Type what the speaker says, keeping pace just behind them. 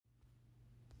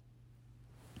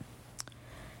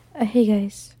Hey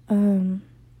guys, I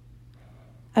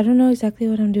don't know exactly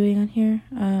what I'm doing on here,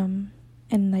 and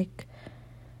I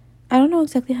don't know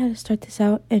exactly how to start this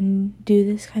out and do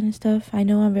this kind of stuff. I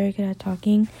know I'm very good at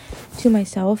talking to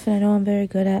myself, and I know I'm very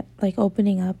good at,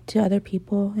 opening up to other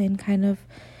people and kind of,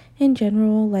 in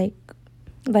general,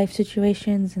 life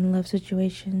situations and love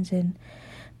situations, and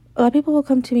a lot of people will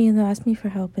come to me and they'll ask me for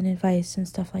help and advice and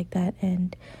stuff like that,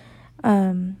 and,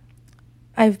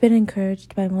 I've been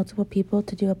encouraged by multiple people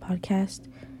to do a podcast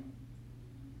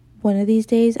one of these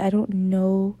days. I don't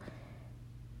know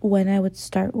when I would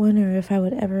start one or if I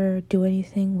would ever do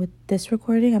anything with this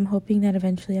recording. I'm hoping that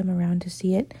eventually I'm around to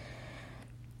see it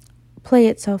play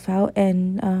itself out,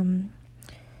 and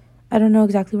I don't know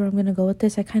exactly where I'm going to go with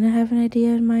this. I kind of have an idea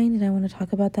in mind, and I want to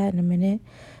talk about that in a minute.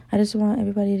 I just want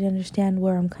everybody to understand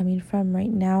where I'm coming from right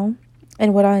now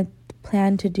and what I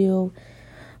plan to do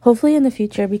hopefully in the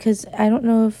future, because I don't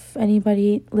know if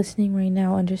anybody listening right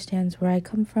now understands where I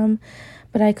come from,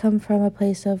 but I come from a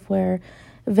place of where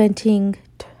venting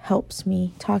helps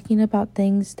me. Talking about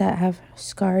things that have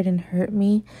scarred and hurt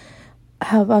me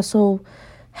have also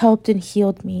helped and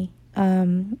healed me.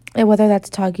 And whether that's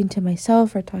talking to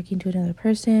myself or talking to another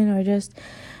person or just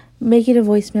making a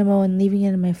voice memo and leaving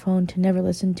it in my phone to never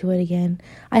listen to it again.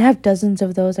 I have dozens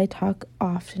of those. I talk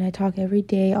often. I talk every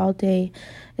day, all day.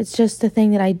 It's just the thing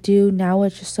that I do now.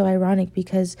 It's just so ironic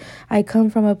because I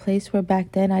come from a place where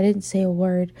back then I didn't say a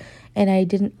word and I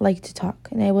didn't like to talk,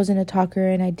 and I wasn't a talker,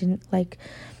 and I didn't like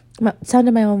sound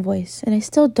of my own voice, and I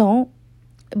still don't,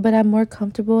 but I'm more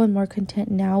comfortable and more content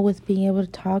now with being able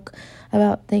to talk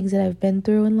about things that I've been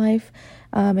through in life,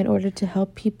 in order to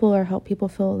help people or help people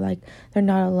feel like they're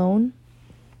not alone.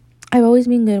 I've always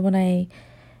been good when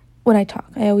I talk.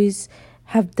 I always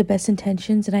have the best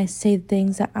intentions, and I say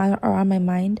things that are on my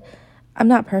mind. I'm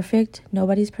not perfect.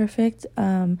 Nobody's perfect.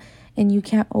 And you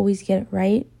can't always get it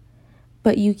right,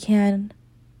 but you can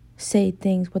say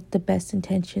things with the best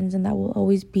intentions, and that will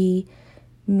always be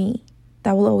me.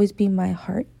 That will always be my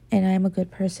heart, and I am a good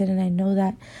person, and I know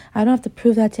that. I don't have to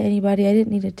prove that to anybody. I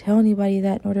didn't need to tell anybody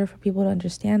that in order for people to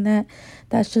understand that.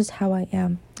 That's just how I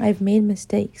am. I've made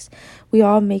mistakes. We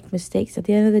all make mistakes. At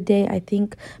the end of the day, I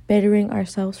think bettering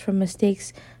ourselves from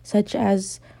mistakes such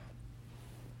as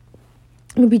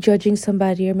maybe judging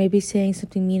somebody or maybe saying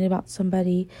something mean about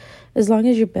somebody, as long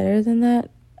as you're better than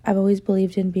that, I've always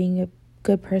believed in being a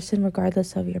good person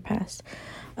regardless of your past.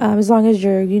 As long as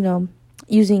you're,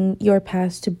 using your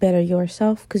past to better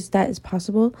yourself, because that is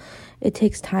possible. It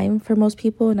takes time for most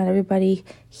people. Not everybody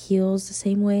heals the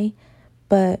same way,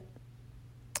 but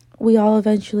we all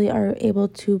eventually are able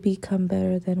to become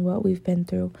better than what we've been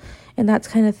through. And that's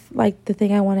kind of like the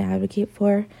thing I want to advocate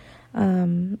for.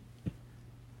 And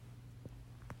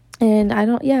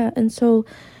and so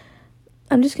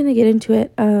I'm just going to get into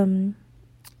it.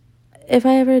 If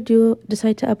I ever do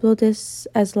decide to upload this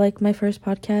as like my first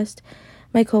podcast,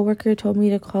 my coworker told me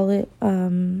to call it,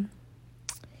 oh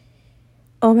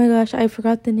my gosh, I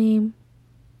forgot the name.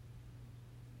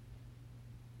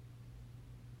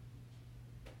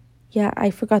 Yeah,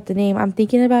 I forgot the name. I'm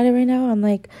thinking about it right now. I'm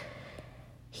like,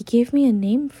 he gave me a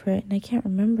name for it and I can't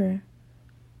remember.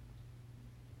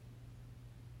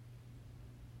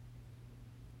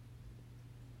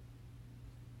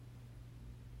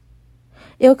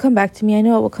 It'll come back to me. I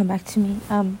know it will come back to me.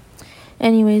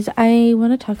 Anyways, I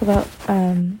want to talk about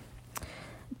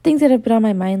things that have been on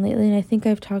my mind lately, and I think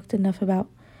I've talked enough about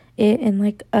it in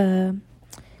like a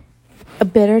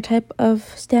better type of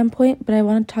standpoint. But I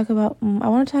want to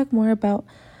talk more about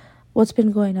what's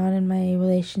been going on in my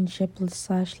relationship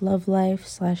 / love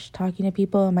life / talking to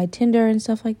people on my Tinder and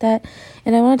stuff like that.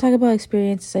 And I want to talk about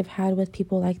experiences I've had with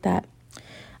people like that.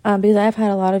 Because I've had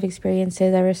a lot of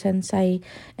experiences ever since I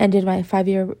ended my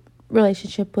 5-year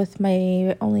relationship with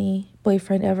my only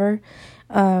boyfriend ever.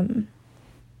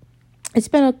 It's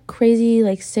been a crazy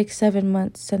 6-7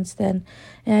 months since then,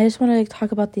 and I just want to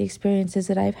talk about the experiences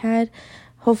that I've had.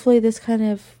 Hopefully this kind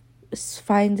of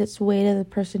finds its way to the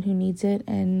person who needs it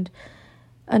and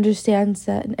understands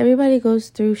that everybody goes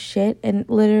through shit, and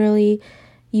literally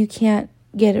you can't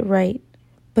get it right,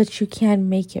 but you can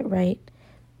make it right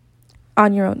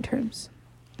on your own terms.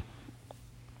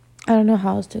 I don't know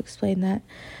how else to explain that.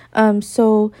 I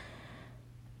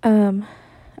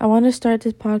want to start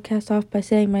this podcast off by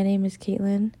saying my name is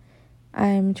Caitlin.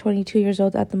 I'm 22 years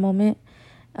old at the moment.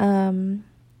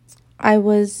 I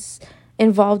was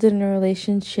involved in a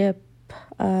relationship,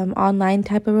 online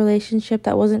type of relationship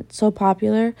that wasn't so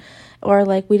popular, or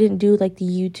we didn't do the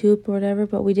YouTube or whatever,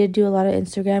 but we did do a lot of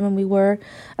Instagram, and we were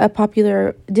a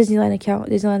popular Disneyland account,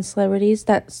 Disneyland Celebrities.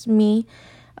 That's me.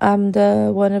 I'm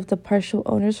one of the partial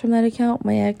owners from that account.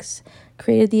 My ex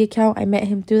created the account. I met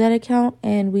him through that account,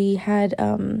 and we had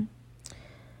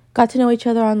got to know each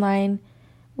other online.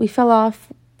 We fell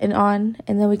off and on,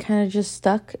 and then we kind of just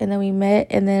stuck, and then we met,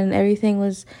 and then everything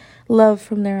was love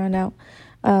from there on out.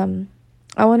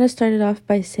 I want to start it off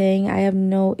by saying I have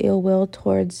no ill will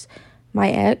towards my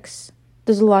ex.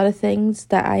 There's a lot of things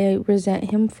that I resent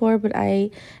him for, but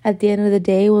I, at the end of the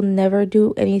day, will never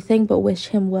do anything but wish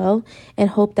him well and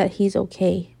hope that he's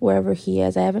okay wherever he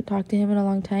is. I haven't talked to him in a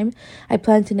long time. I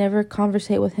plan to never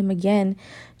conversate with him again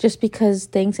just because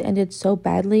things ended so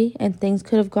badly, and things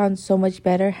could have gone so much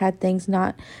better had things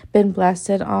not been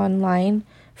blasted online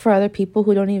for other people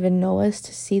who don't even know us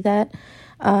to see that.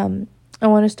 I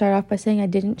want to start off by saying I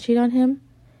didn't cheat on him,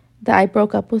 that I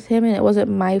broke up with him, and it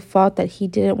wasn't my fault that he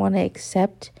didn't want to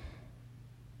accept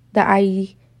that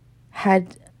I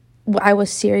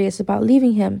was serious about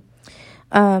leaving him.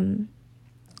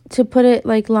 To put it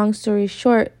like long story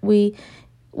short, we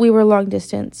were long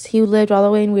distance. He lived all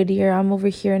the way in Whittier. I'm over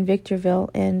here in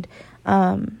Victorville, and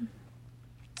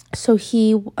so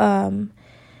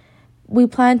we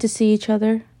planned to see each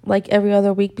other like every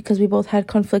other week because we both had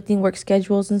conflicting work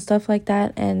schedules and stuff like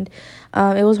that, and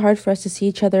it was hard for us to see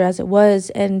each other as it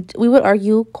was, and we would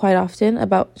argue quite often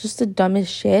about just the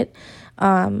dumbest shit.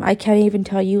 I can't even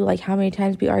tell you like how many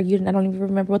times we argued, and I don't even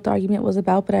remember what the argument was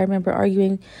about, but I remember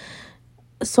arguing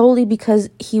solely because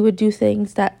he would do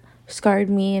things that scarred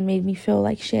me and made me feel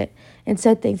like shit, and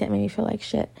said things that made me feel like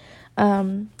shit.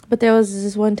 But there was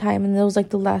this one time, and it was like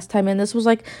the last time, and this was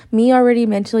like me already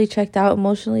mentally checked out,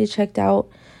 emotionally checked out,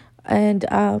 and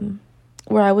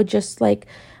where I would just like,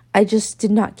 I just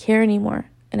did not care anymore.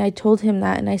 And I told him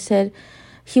that, and I said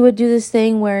he would do this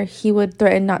thing where he would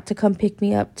threaten not to come pick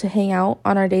me up to hang out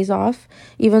on our days off,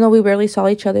 even though we rarely saw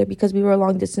each other because we were a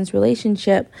long distance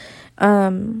relationship.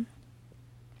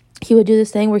 He would do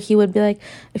this thing where he would be like,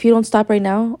 if you don't stop right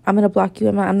now, I'm going to block you.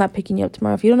 I'm not picking you up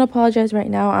tomorrow. If you don't apologize right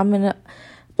now, I'm going to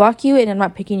block you, and I'm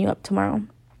not picking you up tomorrow.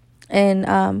 And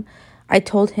I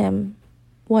told him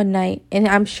one night, and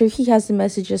I'm sure he has the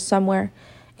messages somewhere,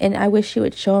 and I wish he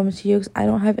would show them to you because I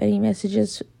don't have any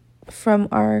messages from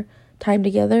our time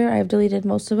together. I've deleted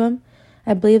most of them.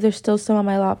 I believe there's still some on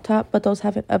my laptop, but those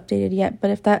haven't updated yet.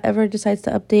 But if that ever decides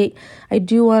to update, I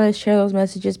do want to share those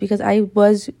messages because I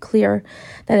was clear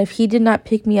that if he did not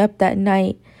pick me up that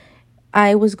night,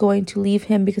 I was going to leave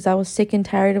him because I was sick and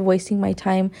tired of wasting my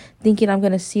time thinking I'm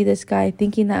going to see this guy,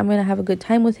 thinking that I'm going to have a good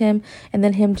time with him, and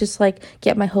then him just like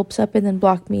get my hopes up and then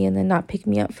block me and then not pick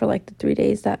me up for like the 3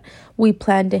 days that we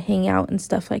planned to hang out and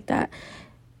stuff like that.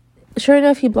 Sure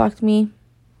enough, he blocked me.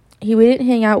 We didn't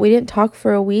hang out. We didn't talk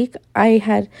for a week. I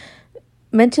had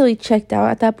mentally checked out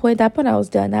at that point. That point I was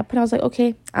done. That point I was like,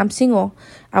 okay, I'm single.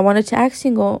 I wanted to act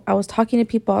single. I was talking to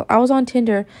people. I was on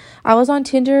Tinder.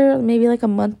 Maybe like a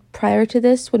month prior to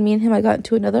this when me and him, I got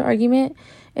into another argument,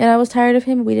 and I was tired of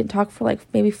him. We didn't talk for like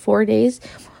maybe 4 days.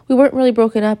 We weren't really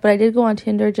broken up, but I did go on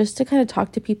Tinder just to kind of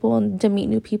talk to people and to meet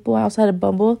new people. I also had a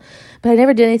Bumble, but I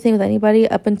never did anything with anybody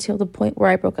up until the point where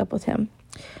I broke up with him.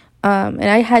 And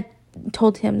I had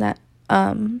told him that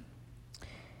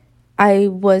I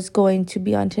was going to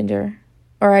be on Tinder,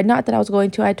 or not that I was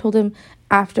going to. I told him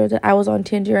after that I was on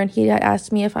Tinder, and he had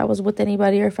asked me if I was with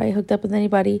anybody or if I hooked up with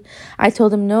anybody. I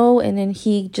told him no, and then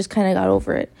he just kind of got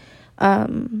over it.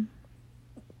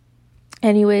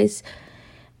 Anyways,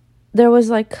 there was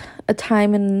like a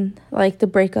time in like the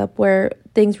breakup where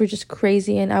things were just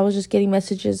crazy, and I was just getting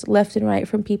messages left and right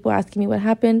from people asking me what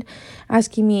happened,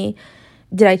 asking me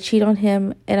did I cheat on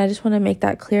him. And I just want to make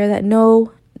that clear that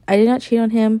no, I did not cheat on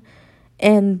him,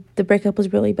 and the breakup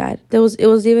was really bad. It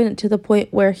was even to the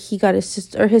point where he got his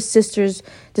sisters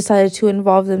decided to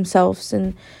involve themselves,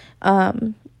 and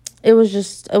it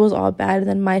was all bad. And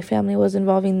then my family was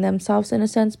involving themselves in a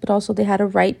sense, but also they had a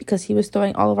right because he was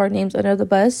throwing all of our names under the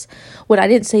bus. When I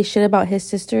didn't say shit about his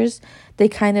sisters, they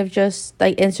kind of just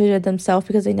like inserted themselves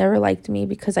because they never liked me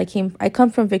because I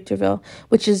come from Victorville,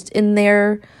 which is in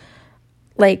their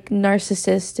like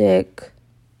narcissistic,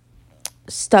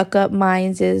 stuck up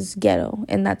minds is ghetto,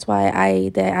 and that's why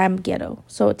I'm ghetto.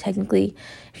 So technically,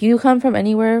 if you come from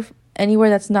anywhere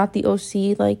that's not the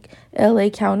OC, like LA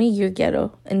County, you're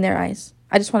ghetto in their eyes.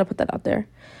 I just want to put that out there.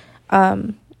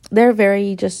 They're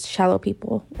very just shallow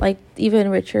people. Like even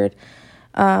Richard,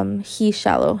 he's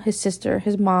shallow. His sister,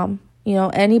 his mom,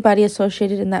 anybody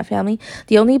associated in that family.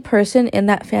 The only person in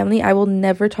that family I will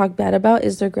never talk bad about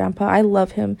is their grandpa. I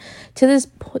love him. To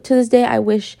this day, I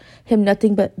wish him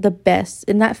nothing but the best.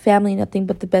 In that family, nothing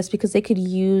but the best, because they could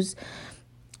use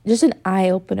just an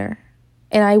eye-opener.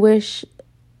 And I wish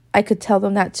I could tell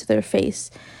them that to their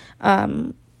face.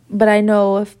 But I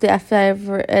know if it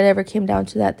ever came down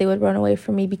to that, they would run away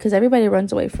from me, because everybody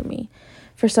runs away from me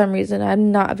for some reason. I'm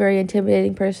not a very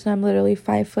intimidating person. I'm literally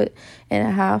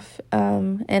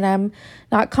 5'1.5", and I'm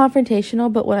not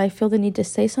confrontational, but when I feel the need to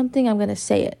say something, I'm going to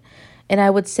say it. And I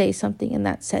would say something in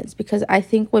that sense, because I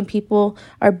think when people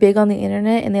are big on the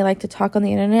internet and they like to talk on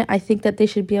the internet, I think that they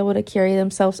should be able to carry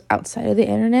themselves outside of the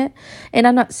internet. And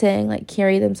I'm not saying like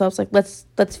carry themselves like let's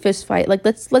fist fight. Like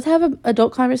let's have an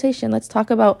adult conversation. Let's talk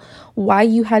about why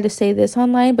you had to say this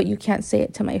online, but you can't say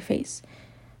it to my face.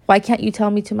 Why can't you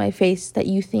tell me to my face that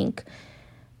you think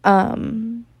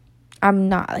I'm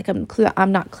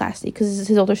not classy? Because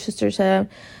his older sister said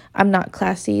I'm not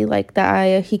classy, like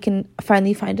that he can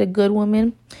finally find a good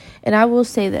woman. And I will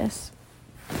say this.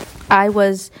 I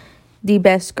was the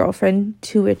best girlfriend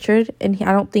to Richard, and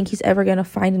I don't think he's ever going to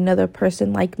find another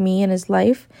person like me in his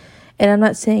life. And I'm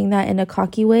not saying that in a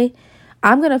cocky way.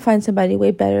 I'm going to find somebody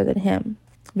way better than him,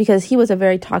 because he was a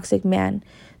very toxic man.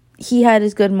 He had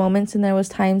his good moments, and there was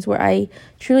times where I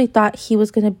truly thought he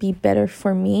was going to be better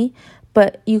for me.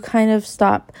 But you kind of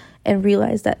stop and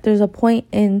realize that there's a point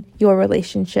in your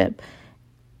relationship,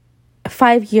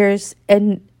 5 years,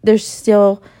 and there's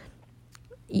still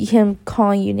him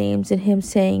calling you names, and him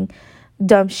saying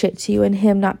dumb shit to you, and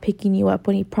him not picking you up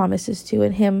when he promises to,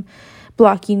 and him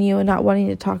blocking you and not wanting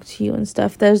to talk to you and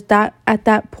stuff. There's that at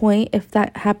that point. If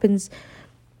that happens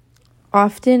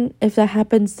often, if that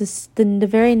happens then the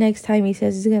very next time he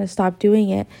says he's going to stop doing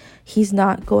it, he's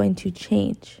not going to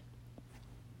change.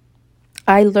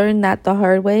 I learned that the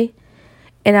hard way,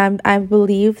 and I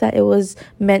believe that it was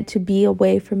meant to be a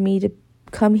way for me to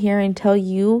come here and tell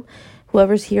you,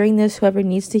 whoever's hearing this, whoever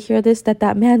needs to hear this,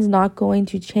 that man's not going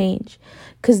to change,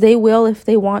 because they will if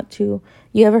they want to.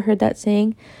 You ever heard that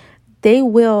saying? They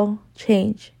will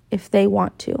change if they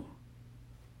want to.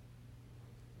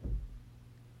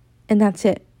 And that's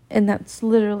it. And that's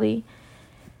literally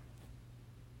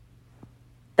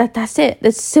that's it.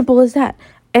 It's simple as that.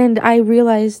 And I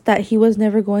realized that he was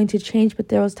never going to change, but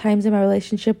there was times in my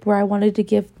relationship where I wanted to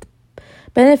give the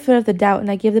benefit of the doubt,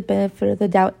 and I gave the benefit of the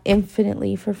doubt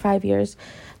infinitely for 5 years,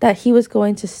 that he was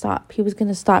going to stop. He was going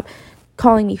to stop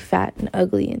calling me fat and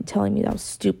ugly, and telling me that I was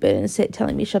stupid, and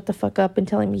telling me shut the fuck up, and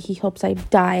telling me he hopes I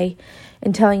die,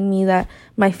 and telling me that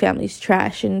my family's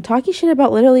trash, and talking shit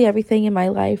about literally everything in my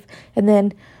life. And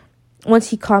then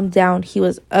once he calmed down, he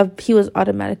was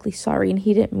automatically sorry, and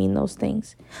he didn't mean those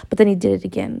things. But then he did it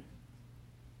again.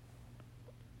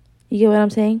 You get what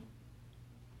I'm saying?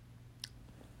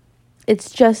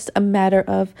 It's just a matter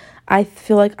of, I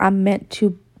feel like I'm meant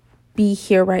to be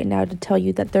here right now to tell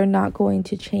you that they're not going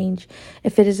to change.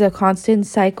 If it is a constant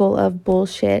cycle of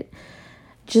bullshit,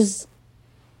 just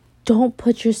don't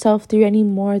put yourself through any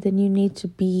more than you need to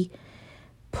be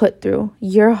put through.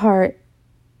 Your heart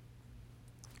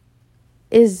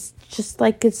is just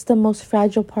like, it's the most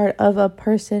fragile part of a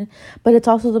person, but it's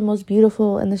also the most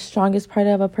beautiful and the strongest part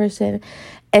of a person,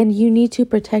 and you need to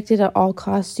protect it at all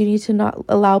costs. You need to not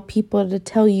allow people to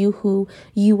tell you who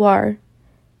you are,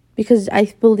 because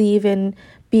I believe in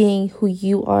being who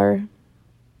you are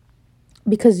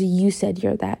because you said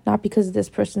you're that, not because this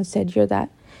person said you're that.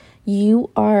 You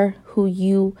are who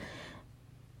you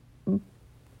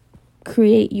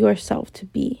create yourself to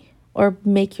be, or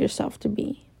make yourself to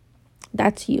be.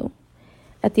 That's you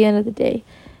at the end of the day.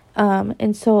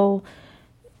 And so,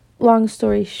 long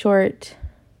story short,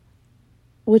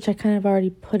 which I kind of already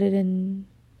put it in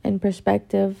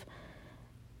perspective,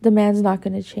 the man's not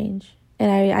going to change.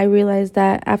 And I realized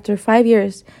that after 5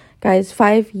 years, guys,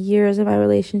 5 years of my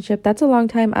relationship, that's a long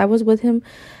time. I was with him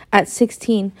at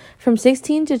 16. From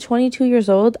 16 to 22 years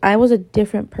old, I was a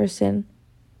different person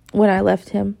when I left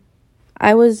him.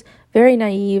 I was very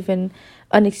naive and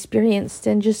unexperienced,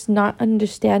 and just not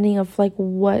understanding of like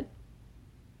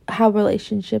how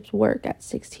relationships work at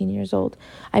 16 years old.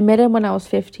 I met him when I was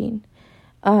 15.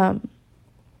 And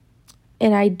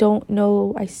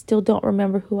I still don't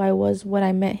remember who I was when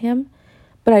I met him,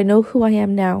 but I know who I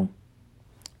am now.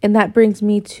 And that brings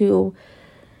me to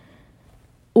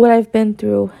what I've been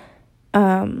through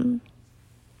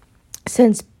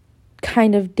since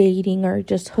kind of dating or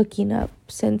just hooking up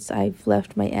since I've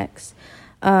left my ex.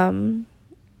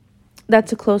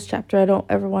 That's a closed chapter I don't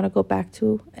ever want to go back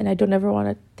to, and I don't ever want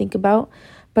to think about,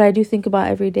 but I do think about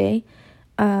every day.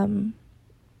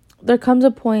 There comes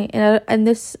a point, and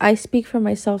this, I speak for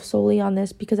myself solely on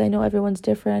this because I know everyone's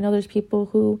different. I know there's people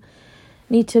who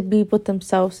need to be with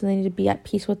themselves, and they need to be at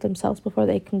peace with themselves before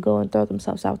they can go and throw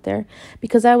themselves out there.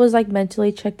 Because I was like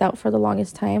mentally checked out for the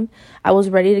longest time. I was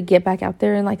ready to get back out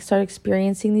there and like start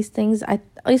experiencing these things. At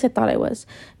least I thought I was.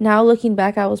 Now looking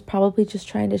back, I was probably just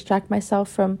trying to distract myself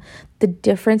from the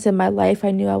difference in my life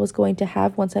I knew I was going to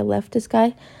have once I left this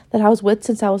guy that I was with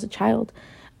since I was a child.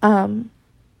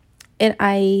 And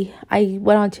I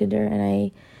went on Tinder,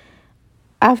 and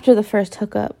after the first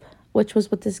hookup, which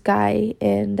was with this guy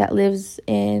that lives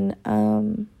in,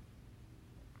 I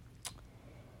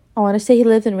want to say he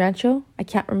lived in Rancho. I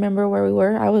can't remember where we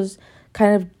were. I was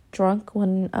kind of drunk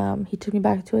when he took me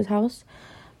back to his house,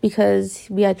 because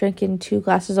we had drinking 2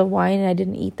 glasses of wine, and I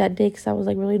didn't eat that day because I was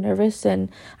like really nervous, and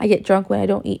I get drunk when I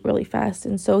don't eat really fast.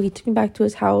 And so he took me back to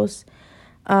his house,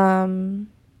 and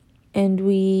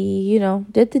we,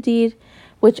 did the deed,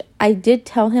 which I did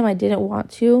tell him I didn't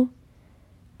want to.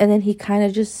 And then he kind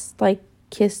of just, like,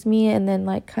 kissed me, and then,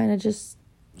 like, kind of just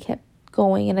kept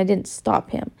going, and I didn't stop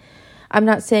him. I'm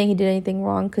not saying he did anything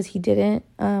wrong, because he didn't.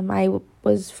 I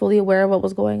was fully aware of what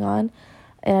was going on,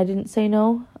 and I didn't say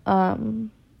no.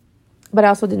 But I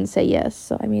also didn't say yes.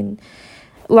 So, I mean,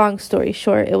 long story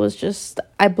short, it was just,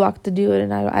 I blocked the dude,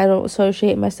 and I don't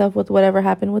associate myself with whatever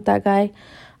happened with that guy.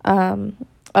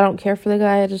 I don't care for the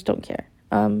guy. I just don't care.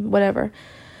 Whatever.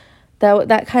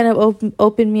 That kind of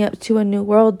opened me up to a new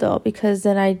world, though, because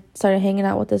then I started hanging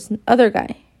out with this other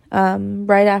guy.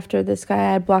 Right after this guy,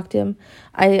 I had blocked him.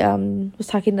 I was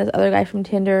talking to this other guy from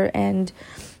Tinder, and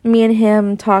me and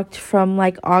him talked from,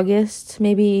 like, August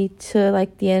maybe to,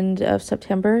 like, the end of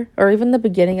September, or even the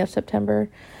beginning of September.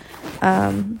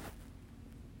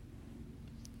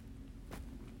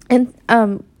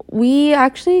 We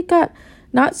actually got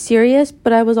not serious,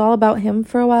 but I was all about him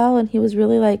for a while, and he was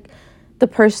really, like, the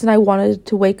person I wanted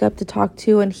to wake up to talk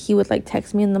to. And he would, like,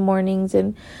 text me in the mornings,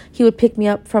 and he would pick me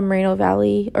up from Moreno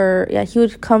Valley, he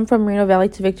would come from Moreno Valley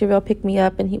to Victorville, pick me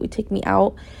up, and he would take me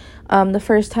out. The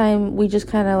first time we just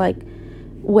kind of, like,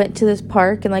 went to this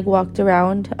park and, like, walked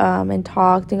around, and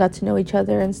talked and got to know each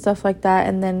other and stuff like that.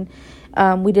 And then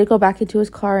we did go back into his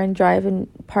car and drive and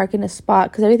park in a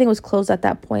spot, because everything was closed at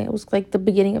that point. It was, like, the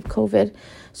beginning of COVID,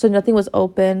 so nothing was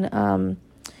open.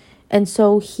 And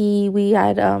so we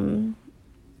had,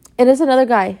 it is another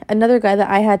guy that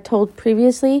I had told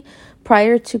previously,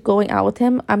 prior to going out with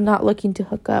him, I'm not looking to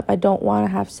hook up. I don't want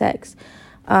to have sex.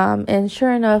 And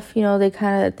sure enough, they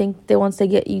kind of think that once they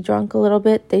get you drunk a little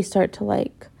bit, they start to,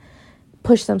 like,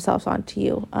 push themselves onto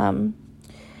you.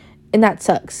 And that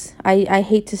sucks. I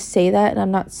hate to say that, and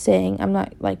I'm not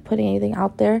like putting anything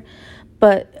out there,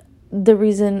 but the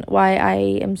reason why I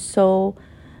am so,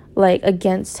 like,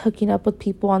 against hooking up with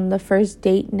people on the first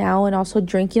date now, and also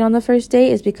drinking on the first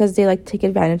date, is because they like to take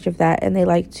advantage of that, and they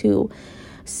like to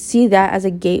see that as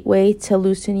a gateway to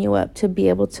loosen you up, to be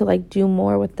able to, like, do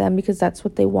more with them, because that's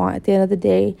what they want. At the end of the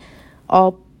day,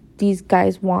 all these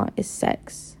guys want is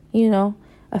sex. A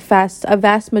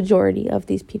vast majority of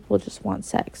these people just want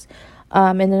sex.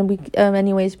 And then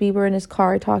we were in his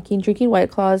car talking, drinking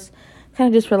White Claws, kind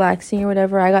of just relaxing or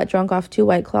whatever. I got drunk off 2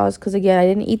 White Claws, because, again, I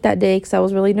didn't eat that day because I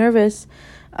was really nervous.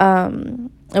 And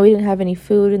we didn't have any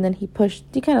food. And then he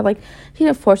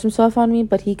didn't force himself on me,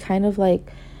 but he kind of,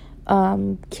 like,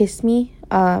 kissed me.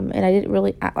 And I didn't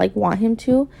really, like, want him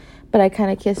to, but I kind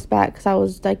of kissed back because I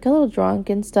was, like, a little drunk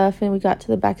and stuff. And we got to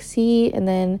the back seat, and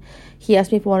then he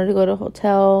asked me if I wanted to go to a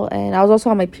hotel. And I was also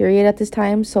on my period at this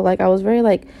time, so, like, I was very,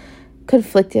 like,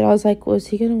 conflicted. I was like, was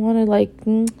he gonna want to, like,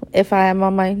 if I am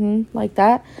on my like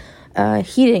that?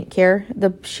 He didn't care.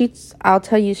 The sheets, I'll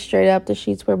tell you straight up, the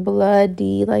sheets were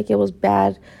bloody. Like, it was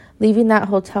bad. Leaving that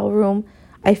hotel room,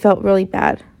 I felt really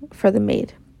bad for the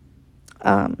maid.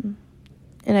 And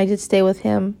I did stay with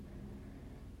him.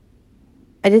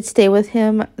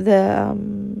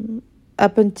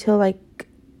 Up until, like,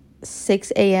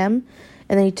 6 a.m.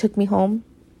 And then he took me home,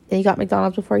 and he got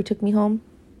McDonald's before he took me home.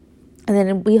 And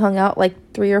then we hung out, like,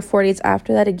 3 or 4 days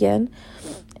after that again.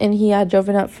 And he had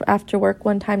driven up after work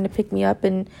one time to pick me up.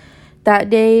 And that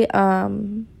day,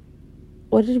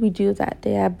 what did we do that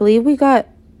day? I believe we got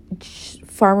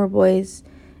Farmer Boys,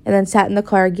 and then sat in the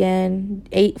car again,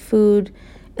 ate food,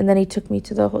 and then he took me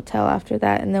to the hotel after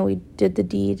that. And then we did the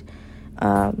deed.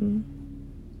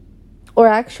 Or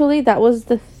actually, that was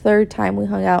the 3rd time we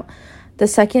hung out. The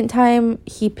 2nd time,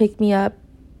 he picked me up,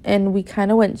 and we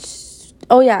kind of went...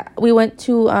 Oh, yeah, we went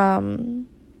to, oh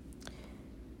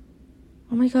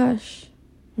my gosh,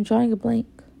 I'm drawing a blank.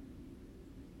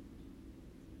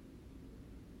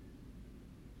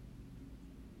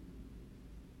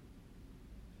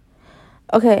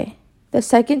 Okay, the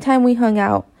 2nd time we hung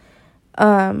out,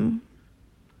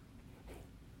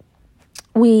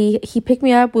 he picked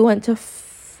me up. We went to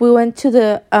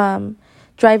the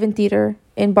drive-in theater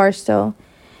in Barstow,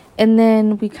 and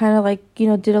then we kind of like,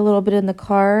 did a little bit in the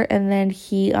car, and then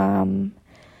he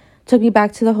took me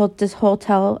back to this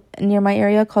hotel near my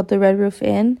area called the Red Roof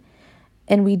Inn,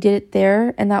 and we did it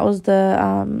there. And that was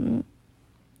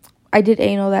I did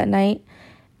anal that night,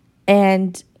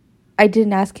 and I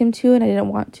didn't ask him to, and I didn't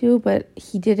want to, but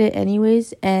he did it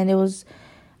anyways, and it was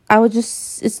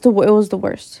the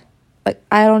worst. Like,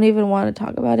 I don't even want to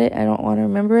talk about it. I don't want to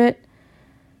remember it.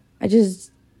 I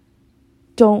just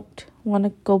don't want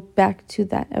to go back to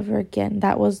that ever again.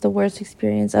 That was the worst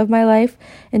experience of my life,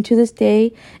 and to this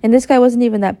day. And this guy wasn't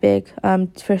even that big,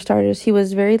 for starters. He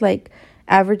was very, like,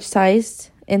 average sized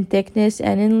in thickness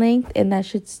and in length, and that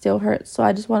shit still hurts. So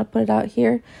I just want to put it out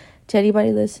here to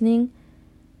anybody listening.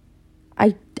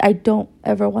 I don't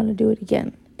ever want to do it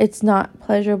again. It's not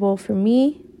pleasurable for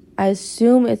me. I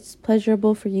assume it's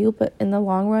pleasurable for you, but in the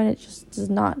long run, it just does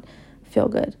not feel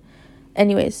good.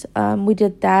 Anyways, we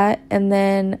did that, and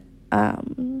then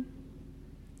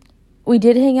we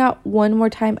did hang out one more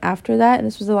time after that, and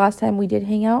this was the last time we did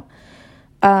hang out,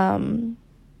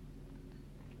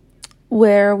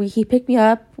 where he picked me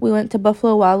up. We went to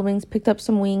Buffalo Wild Wings, picked up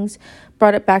some wings,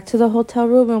 brought it back to the hotel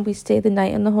room, and we stayed the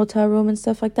night in the hotel room and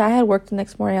stuff like that. I had work the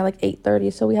next morning at like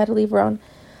 8:30, so we had to leave around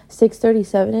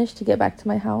 6:37ish to get back to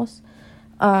my house.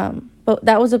 But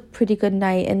that was a pretty good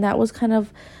night, and that was kind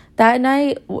of, that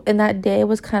night and that day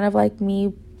was kind of like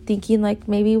me thinking, like,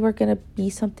 maybe we're gonna be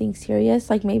something serious.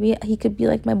 Like, maybe he could be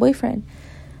like my boyfriend,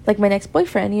 like my next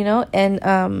boyfriend,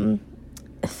 and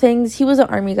he was an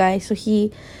army guy, so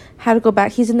he had to go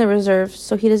back. He's in the reserve,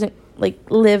 so he doesn't like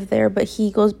live there, but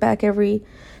he goes back every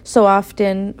so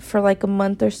often for like a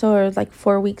month or so, or like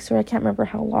 4 weeks, or I can't remember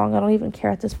how long. I don't even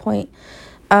care at this point.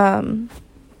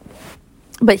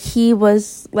 But he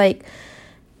was like,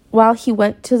 while he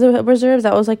went to the reserves,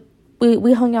 that was like,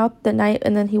 we hung out the night,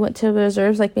 and then he went to the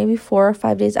reserves like maybe 4 or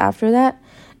 5 days after that.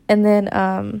 And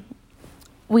then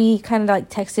we kind of like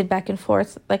texted back and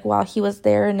forth like while he was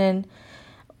there. And then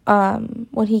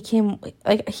when he came,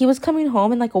 like, he was coming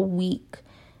home in like a week.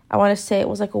 I want to say it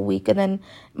was like a week. And then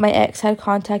my ex had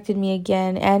contacted me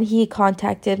again, and he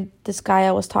contacted this guy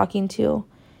I was talking to,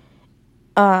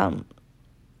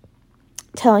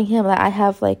 telling him that I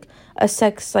have like a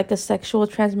sexual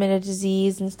transmitted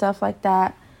disease and stuff like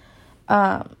that.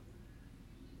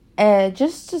 And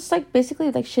just like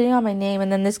basically like shitting on my name.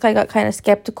 And then this guy got kind of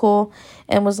skeptical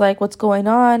and was like, what's going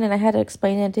on? And I had to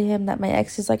explain it to him that my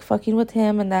ex is like fucking with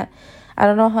him, and that I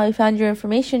don't know how he found your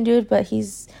information, dude, but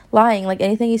he's lying. Like,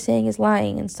 anything he's saying is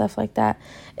lying and stuff like that.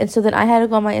 And so then I had to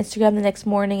go on my Instagram the next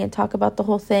morning and talk about the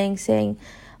whole thing, saying,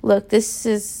 look, this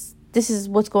is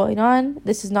what's going on.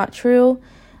 This is not true.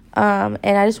 And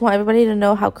I just want everybody to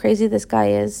know how crazy this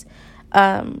guy is.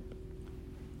 And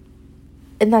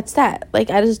that's that. Like,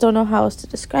 I just don't know how else to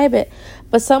describe it.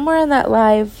 But somewhere in that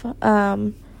live,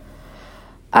 I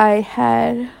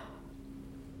had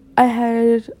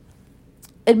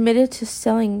admitted to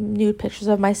selling nude pictures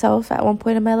of myself at one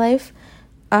point in my life.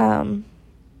 And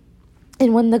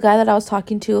when the guy that I was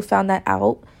talking to found that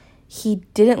out, he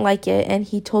didn't like it, and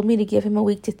he told me to give him a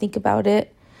week to think about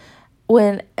it.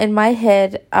 When in my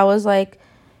head, I was like,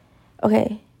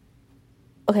 okay,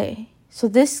 so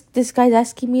this guy's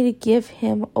asking me to give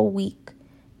him a week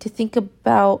to think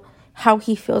about how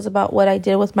he feels about what I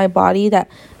did with my body, that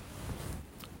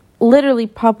literally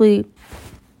probably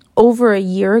over a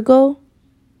year ago,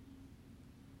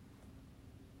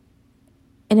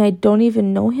 and I don't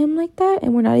even know him like that,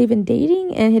 and we're not even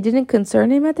dating, and it didn't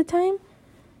concern him at the time,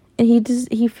 and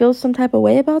he feels some type of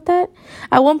way about that.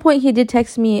 At one point, he did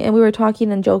text me, and we were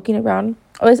talking and joking around.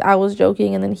 At least I was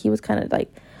joking, and then he was kind of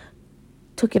like,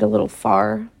 took it a little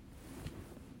far.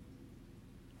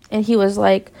 And he was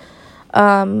like,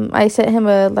 I sent him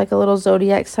a little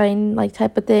zodiac sign like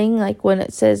type of thing, like when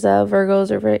it says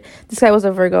Virgos or this guy was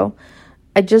a Virgo.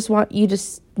 I just want you to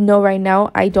know right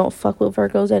now, I don't fuck with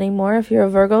Virgos anymore. If you're a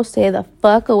Virgo, stay the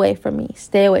fuck away from me.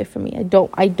 Stay away from me. I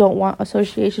don't want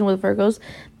association with Virgos.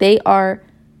 They are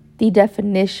the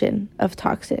definition of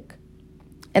toxic,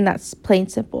 and that's plain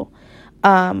simple.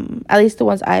 At least the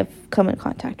ones I've come in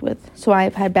contact with. So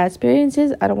I've had bad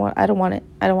experiences. I don't want it.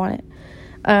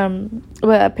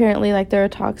 But apparently, like, they're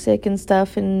toxic and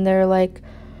stuff, and they're like,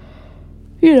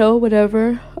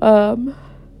 whatever,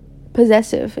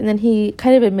 possessive. And then he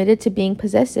kind of admitted to being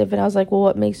possessive, and I was like, well,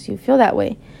 what makes you feel that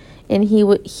way? And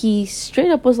he straight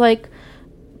up was like,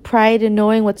 pride in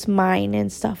knowing what's mine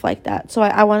and stuff like that. So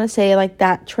I want to say, like,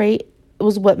 that trait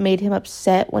was what made him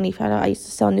upset when he found out I used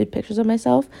to sell nude pictures of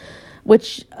myself,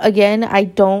 which, again, I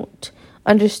don't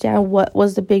understand what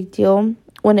was the big deal.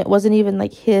 when it wasn't even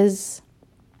like his,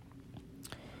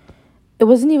 it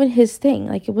wasn't even his thing.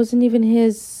 Like, it wasn't even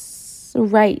his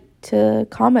right to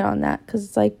comment on that, because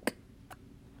it's like,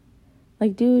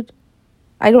 dude,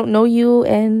 I don't know you,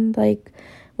 and like,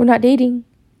 we're not dating,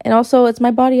 and also it's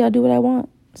my body, I'll do what I want.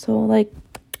 So like,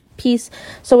 peace.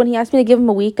 So when he asked me to give him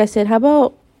a week, I said, how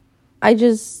about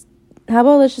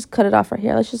let's just cut it off right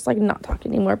here. Let's just like not talk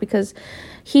anymore, because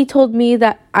he told me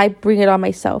that I bring it on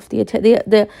myself. The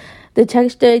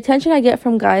attention I get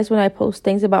from guys when I post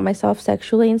things about myself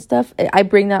sexually and stuff, I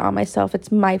bring that on myself.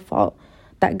 It's my fault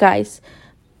that guys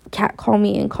catcall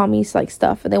me and call me like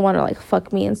stuff, and they want to like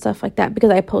fuck me and stuff like that, because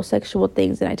I post sexual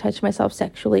things and I touch myself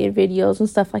sexually in videos and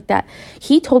stuff like that.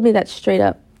 He told me that straight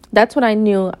up. That's when I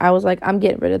knew. I was like, I'm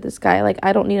getting rid of this guy. Like,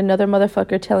 I don't need another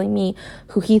motherfucker telling me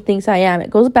who he thinks I am. It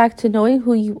goes back to knowing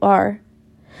who you are.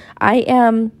 I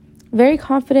am very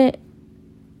confident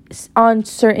on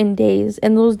certain days.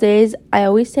 And those days, I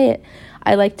always say it,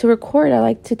 I like to record, I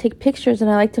like to take pictures, and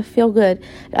I like to feel good.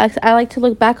 I like to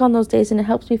look back on those days, and it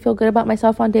helps me feel good about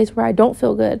myself on days where I don't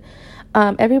feel good.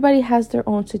 Everybody has their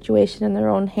own situation in their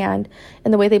own hand,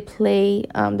 and the way they play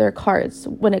their cards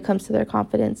when it comes to their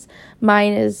confidence.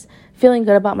 Mine is feeling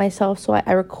good about myself, so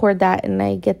I record that, and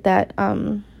I get that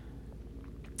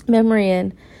memory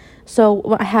in.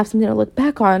 So I have something to look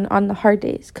back on the hard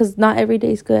days, because not every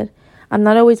day is good. I'm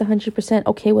not always 100%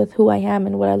 okay with who I am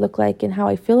and what I look like and how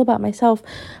I feel about myself,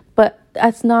 but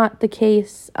that's not the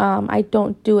case. I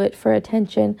don't do it for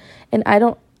attention, and I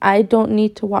don't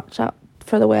need to watch out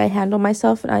for the way I handle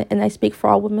myself, and I speak for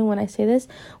all women when I say this.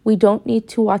 We don't need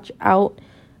to watch out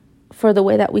for the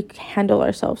way that we handle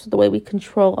ourselves, the way we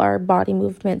control our body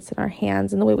movements and our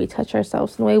hands, and the way we touch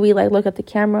ourselves, and the way we like look at the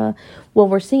camera when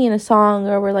we're singing a song,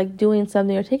 or we're like doing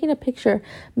something or taking a picture.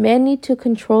 Men need to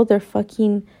control their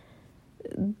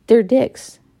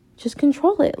dicks. Just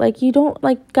control it. Like, you don't,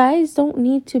 like, guys don't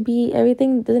need to be,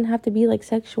 everything doesn't have to be like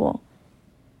sexual.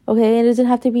 Okay, it doesn't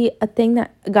have to be a thing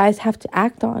that guys have to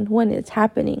act on when it's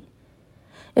happening.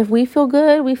 If we feel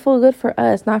good for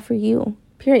us, not for you,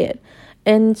 period.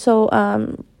 And so,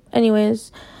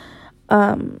 anyways,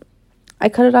 I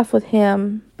cut it off with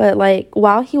him, but like,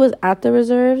 while he was at the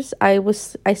reserves, I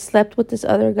slept with this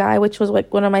other guy, which was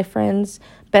like one of my friends'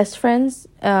 best friends,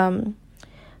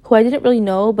 who I didn't really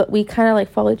know, but we kind of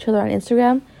like followed each other on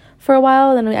Instagram for a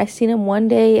while. Then I seen him one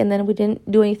day, and then we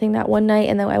didn't do anything that one night,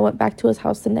 and then I went back to his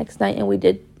house the next night, and we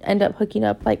did end up hooking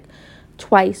up like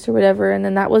twice or whatever, and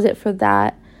then that was it for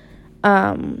that.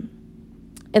 And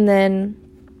then,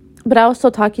 but I was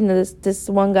still talking to this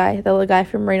one guy, the other guy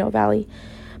from Moreno Valley,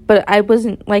 but I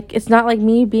wasn't like, it's not like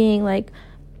me being like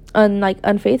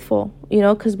unfaithful, you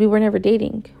know, because we were never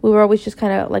dating. We were always just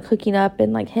kind of like hooking up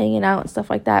and like hanging out and stuff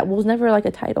like that. It was never like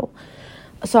a title.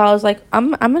 So I was like,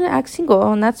 I'm gonna act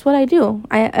single, and that's what I do.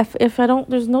 If I don't,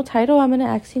 there's no title, I'm gonna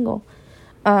act single.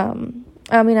 I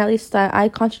mean, at least I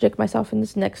contradict myself in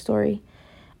this next story.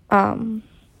 I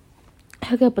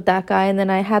hooked up with that guy, and then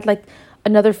I had like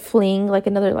another fling, like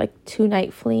another like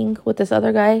 2-night fling with this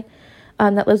other guy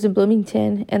that lives in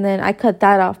Bloomington, and then I cut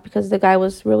that off because the guy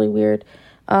was really weird.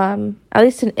 At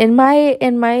least in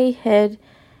my head,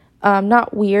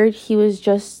 not weird. He was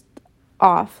just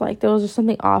off. Like, there was just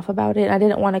something off about it. I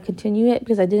didn't want to continue it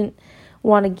because I didn't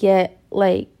want to get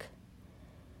like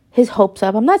his hopes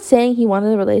up. I'm not saying he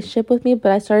wanted a relationship with me,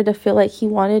 but I started to feel like he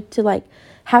wanted to like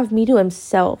have me to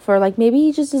himself, or like maybe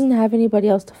he just doesn't have anybody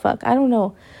else to fuck. I don't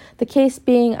know. The case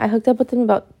being, I hooked up with him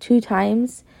about 2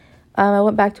 times. I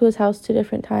went back to his house 2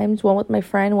 different times, one with my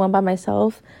friend, one by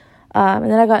myself.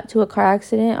 And then I got into a car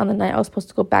accident on the night I was supposed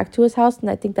to go back to his house, and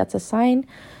I think that's a sign,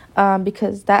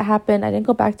 because that happened. I didn't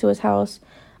go back to his house.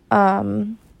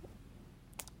 And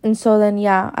so then,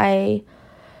 yeah, I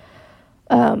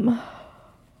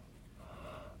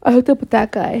hooked up with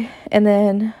that guy, and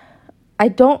then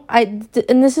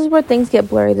and this is where things get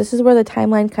blurry. This is where the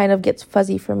timeline kind of gets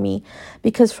fuzzy for me,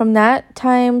 because from that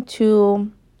time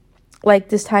to like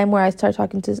this time where I started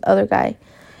talking to this other guy,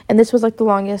 and this was like the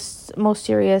longest, most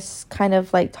serious kind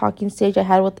of like talking stage I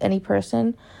had with any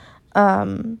person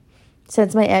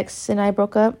since my ex and I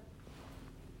broke up.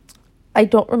 I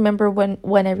don't remember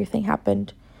when everything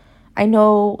happened. I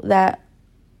know that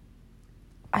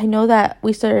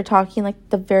we started talking like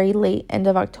the very late end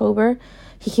of October.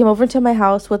 He came over to my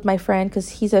house with my friend, because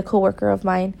he's a coworker of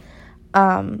mine.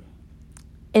 And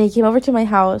he came over to my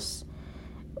house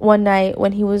one night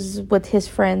when he was with his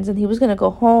friends, and he was going to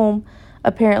go home.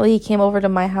 Apparently, he came over to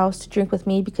my house to drink with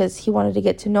me because he wanted to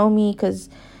get to know me, because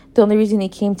the only reason he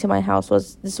came to my house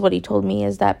was, this is what he told me,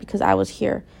 is that because I was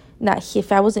here.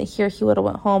 If I wasn't here, he would have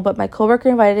went home. But my coworker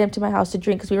invited him to my house to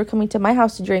drink, because we were coming to my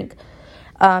house to drink.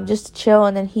 just to chill.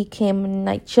 And then he came and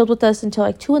like chilled with us until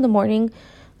like 2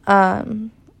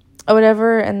 a.m. Or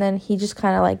whatever. And then he just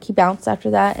kind of like, he bounced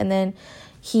after that. And then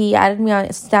he added me on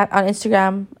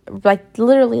Instagram, like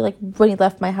literally like when he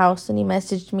left my house, and he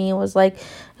messaged me and was like,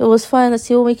 it was fun, let's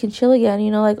see when we can chill again,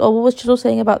 you know, like, oh, what was Chill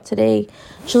saying about today?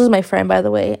 Chill is my friend, by the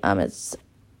way. It's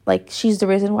like, she's the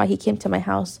reason why he came to my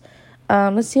house.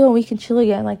 Let's see when we can chill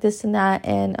again, like this and that.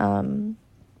 And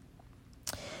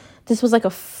this was like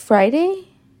a Friday.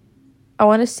 I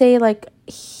want to say like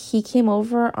he came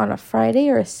over on a Friday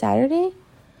or a Saturday.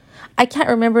 I can't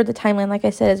remember the timeline. Like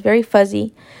I said, it's very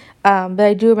fuzzy. But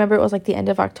I do remember it was like the end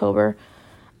of October.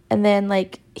 And then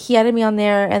like he added me on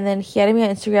there, and then he added me on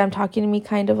Instagram, talking to me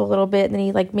kind of a little bit. And then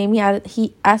he like made me add,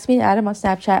 he asked me to add him on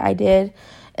Snapchat. I did.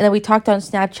 And then we talked on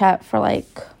Snapchat for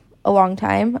like a long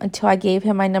time until I gave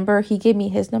him my number. He gave me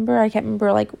his number. I can't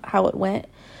remember like how it went.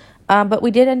 But we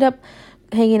did end up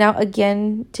hanging out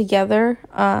again together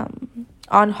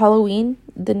on Halloween,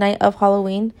 the night of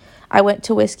Halloween. I went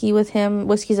to Whiskey with him.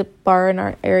 Whiskey's a bar in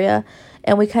our area.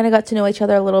 And we kind of got to know each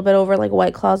other a little bit over, like,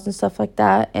 White Claws and stuff like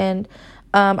that. And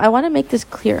I want to make this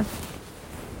clear.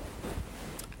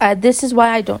 This is why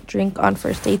I don't drink on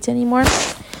first dates anymore.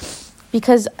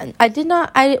 Because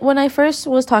when I first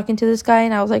was talking to this guy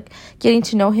and I was, like, getting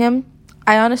to know him,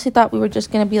 I honestly thought we were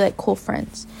just going to be, like, cool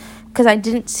friends. Because I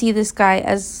didn't see this guy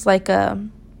as, like, a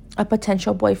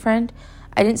potential boyfriend.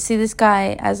 I didn't see this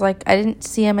guy as, like, I didn't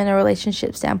see him in a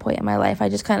relationship standpoint in my life. I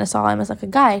just kind of saw him as, like, a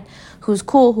guy who's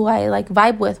cool, who I, like,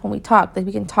 vibe with when we talk. Like,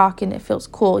 we can talk and it feels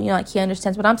cool. You know, like, he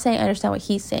understands what I'm saying. I understand what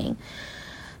he's saying.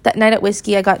 That night at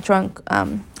Whiskey, I got drunk.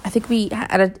 I think we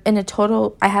had in a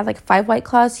total, I had, like, 5 White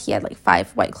Claws. He had, like,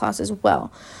 5 White Claws as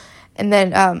well. And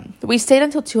then we stayed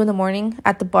until 2 a.m.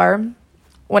 at the bar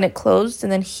when it closed.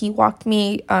 And then he walked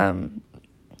me to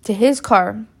his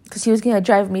car because he was going to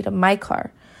drive me to my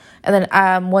car. And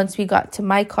then once we got to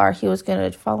my car, he was going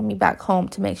to follow me back home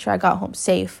to make sure I got home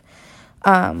safe.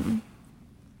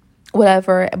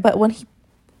 Whatever. But when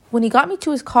he got me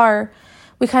to his car,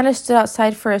 we kind of stood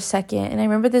outside for a second. And I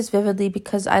remember this vividly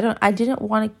because I didn't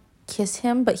want to kiss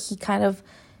him, but he kind of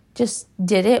just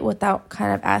did it without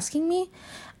kind of asking me.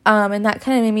 And that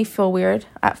kind of made me feel weird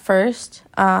at first.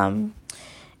 And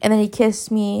then he kissed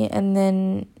me, and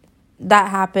then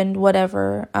that happened,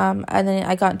 whatever. And then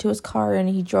I got into his car and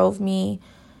he drove me.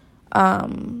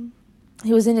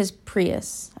 He was in his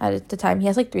Prius at the time. He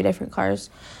has like 3 different cars.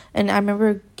 And I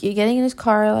remember getting in his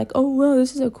car, like, oh, wow,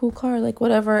 this is a cool car, like,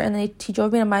 whatever. And then he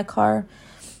drove me to my car.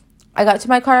 I got to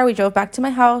my car. We drove back to my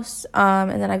house.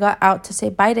 And then I got out to say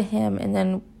bye to him. And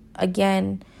then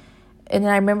again, and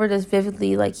then I remember this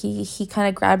vividly, like, he kind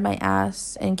of grabbed my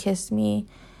ass and kissed me.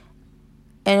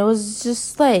 And it was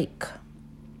just like,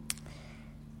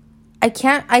 I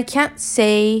can't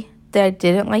say that I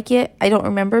didn't like it. I don't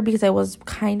remember because I was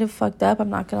kind of fucked up. I'm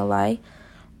not going to lie.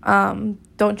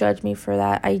 Don't judge me for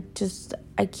that. I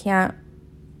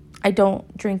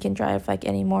don't drink and drive like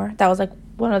anymore. That was like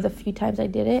one of the few times I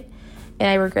did it, and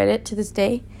I regret it to this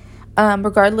day.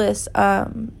 Regardless,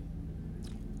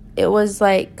 it was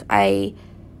like I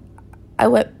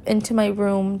went into my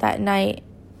room that night,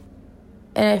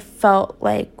 and I felt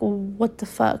like, what the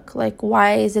fuck? Like,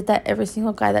 why is it that every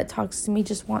single guy that talks to me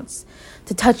just wants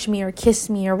to touch me or kiss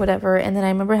me or whatever? And then I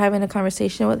remember having a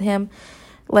conversation with him.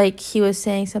 Like, he was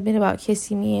saying something about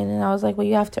kissing me. And then I was like, well,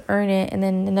 you have to earn it. And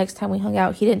then the next time we hung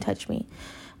out, he didn't touch me.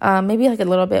 Maybe like a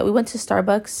little bit. We went to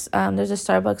Starbucks. There's a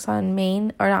Starbucks on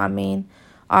Main. Or not on Main.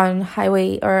 On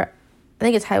Highway. Or I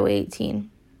think it's Highway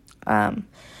 18. It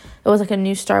was like a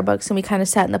new Starbucks. And we kind of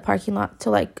sat in the parking lot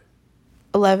till like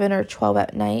 11 or 12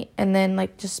 at night, and then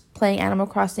like just playing Animal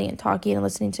Crossing and talking and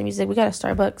listening to music. We got a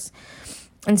Starbucks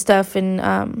and stuff,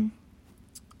 and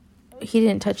he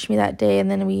didn't touch me that day.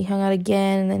 And then we hung out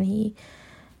again, and then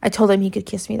I told him he could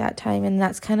kiss me that time, and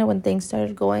that's kind of when things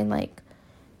started going like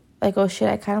oh shit,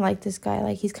 I kind of like this guy,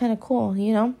 like he's kind of cool,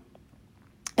 you know.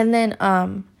 And then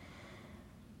I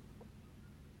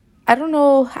don't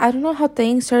know how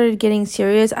things started getting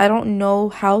serious. I don't know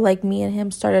how like me and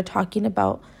him started talking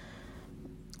about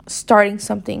starting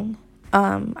something.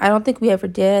 I don't think we ever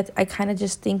did. I kind of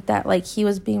just think that like he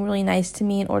was being really nice to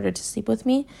me in order to sleep with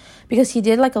me, because he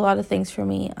did like a lot of things for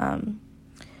me.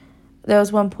 There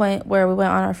was one point where we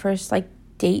went on our first like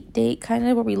date kind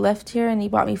of, where we left here and he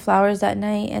bought me flowers that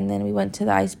night, and then we went to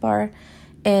the ice bar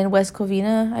in West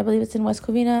Covina. I believe it's in West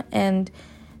Covina. And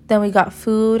then we got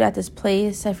food at this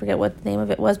place. I forget what the name of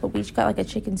it was, but we each got like a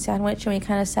chicken sandwich, and we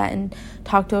kind of sat and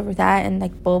talked over that and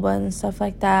like boba and stuff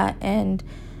like that. And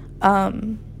I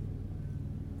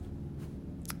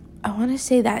want to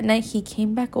say that night he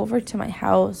came back over to my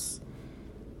house.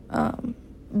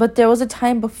 But there was a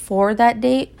time before that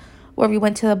date where we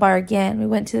went to the bar again. We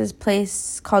went to this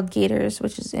place called Gators,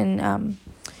 which is in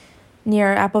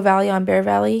near Apple Valley on Bear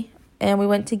Valley. And we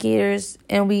went to Gators,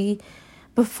 and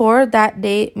before that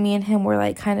date, me and him were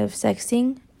like kind of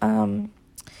sexting,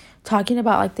 talking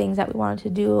about like things that we wanted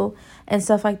to do and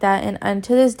stuff like that. And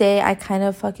to this day, I kind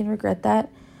of fucking regret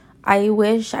that. I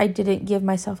wish I didn't give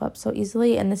myself up so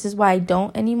easily, and this is why I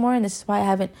don't anymore, and this is why I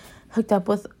haven't hooked up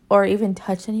with or even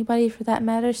touched anybody for that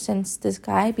matter since this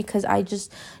guy, because I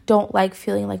just don't like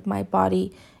feeling like my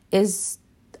body is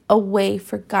a way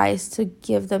for guys to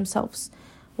give themselves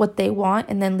what they want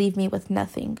and then leave me with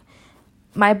nothing.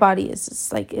 My body is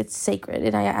just like, it's sacred,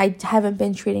 and I haven't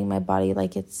been treating my body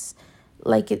like it's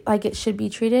like it should be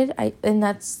treated. And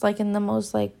that's like in the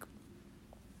most like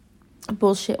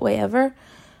bullshit way ever.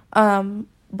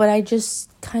 But I just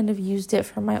kind of used it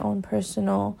for my own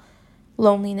personal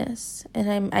loneliness,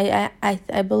 and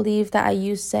I believe that I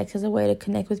used sex as a way to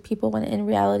connect with people, when in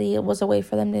reality it was a way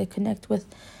for them to connect with.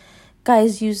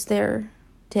 Guys use their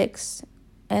dicks,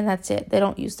 and that's it. They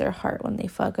don't use their heart when they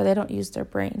fuck, or they don't use their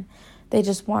brain. They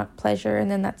just want pleasure,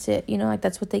 and then that's it. You know, like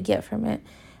that's what they get from it.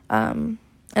 And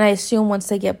I assume once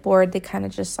they get bored, they kind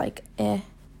of just like,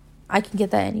 I can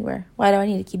get that anywhere. Why do I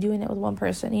need to keep doing it with one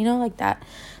person? You know, like that.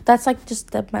 That's like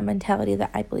just my mentality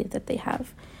that I believe that they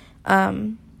have.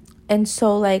 And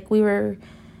so like we were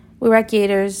at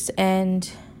Gators, and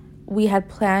we had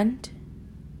planned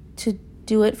to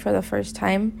do it for the first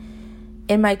time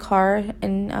in my car.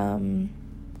 And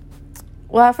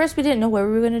well, at first we didn't know where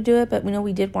we were going to do it, but we know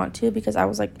we did want to, because I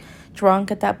was like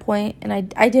drunk at that point, and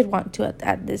I did want to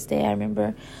at this day. I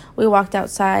remember we walked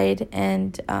outside,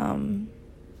 and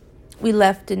we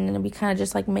left, and then we kind of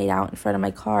just like made out in front of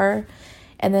my car.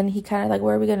 And then he kind of like,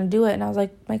 where are we going to do it? And I was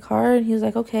like, my car. And he was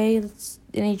like, okay, and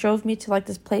he drove me to like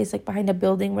this place like behind a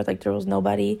building where like there was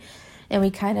nobody. And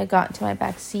we kind of got into my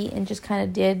back seat and just kind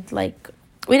of did like,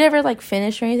 we never like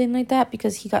finished or anything like that,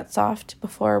 because he got soft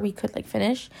before we could like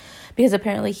finish, because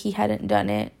apparently he hadn't done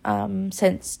it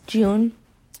since June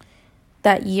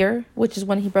that year, which is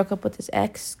when he broke up with his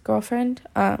ex-girlfriend,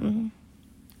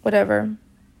 whatever.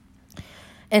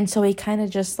 And so he kind of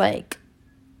just like,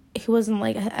 he wasn't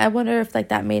like, I wonder if like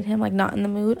that made him like not in the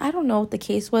mood. I don't know what the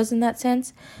case was in that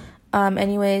sense.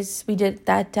 Anyways, we did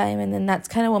that time, and then that's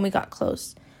kind of when we got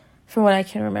close, from what I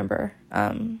can remember.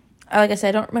 Like I said,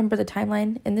 I don't remember the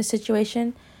timeline in this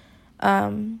situation.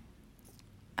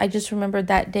 I just remember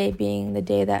that day being the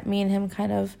day that me and him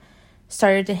kind of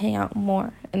started to hang out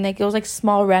more. And like it was like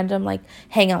small random like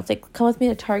hangouts, like come with me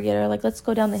to Target, or like let's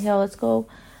go down the hill, let's go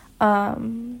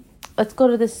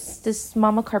to this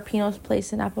Mama Carpino's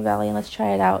place in Apple Valley, and let's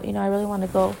try it out. You know, I really want to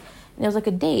go. And it was like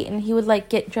a date, and he would like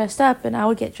get dressed up, and I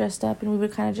would get dressed up, and we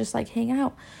would kind of just like hang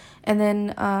out. And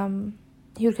then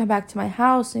he would come back to my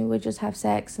house, and we would just have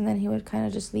sex, and then he would kind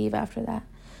of just leave after that.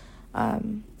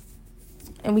 And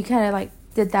we kind of like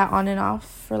did that on and off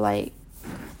for like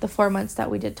the 4 months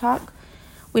that we did talk.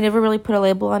 We never really put a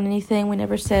label on anything. We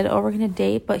never said, oh, we're gonna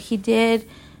date, but he did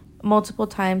multiple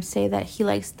times say that he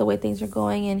likes the way things are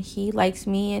going, and he likes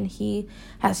me, and he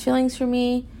has feelings for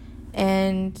me,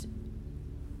 and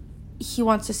he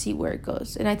wants to see where it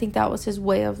goes. And I think that was his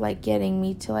way of like getting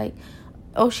me to like,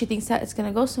 oh, she thinks that it's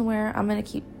gonna go somewhere, I'm gonna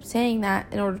keep saying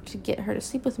that in order to get her to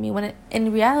sleep with me, when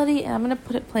in reality, and I'm gonna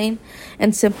put it plain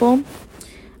and simple,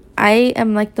 I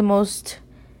am like the most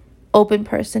open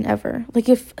person ever. Like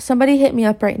if somebody hit me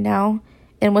up right now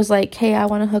and was like, hey, I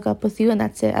want to hook up with you, and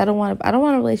that's it. I don't want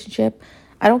a relationship.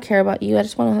 I don't care about you. I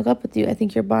just want to hook up with you. I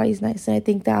think your body's nice, and I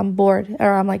think that I'm bored,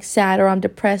 or I'm like sad, or I'm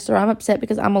depressed, or I'm upset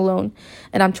because I'm alone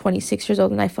and I'm 26 years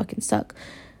old and I fucking suck.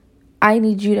 I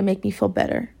need you to make me feel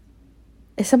better.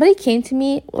 If somebody came to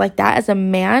me like that as a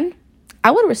man, I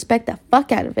would respect the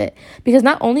fuck out of it, because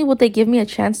not only would they give me a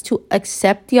chance to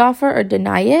accept the offer or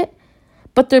deny it,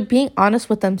 but they're being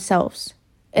honest with themselves.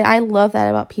 And I love that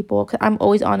about people, because I'm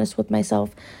always honest with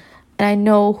myself, and I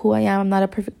know who I am. I'm not a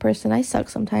perfect person. I suck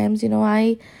sometimes, you know,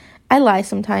 I lie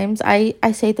sometimes. I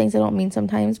say things I don't mean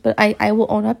sometimes, but I will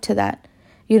own up to that,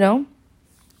 you know.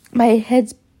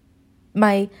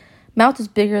 My mouth is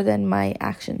bigger than my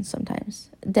actions sometimes.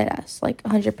 Deadass, like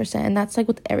 100%. And that's like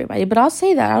with everybody. But I'll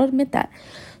say that. I'll admit that.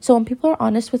 So when people are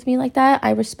honest with me like that,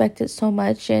 I respect it so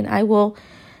much. And I will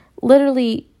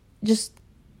literally just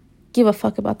give a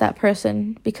fuck about that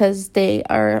person, because they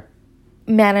are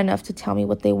man enough to tell me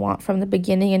what they want from the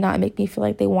beginning and not make me feel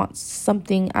like they want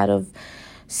something out of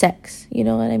sex. You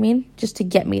know what I mean? Just to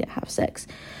get me to have sex.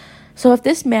 So if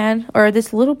this man or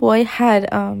this little boy had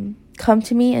come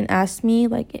to me and asked me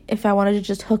like if I wanted to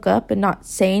just hook up and not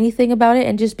say anything about it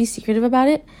and just be secretive about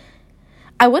it,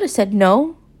 I would have said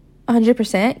no,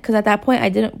 100%, because at that point I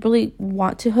didn't really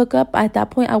want to hook up. At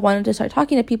that point I wanted to start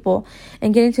talking to people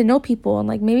and getting to know people and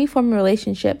like maybe form a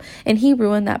relationship. And he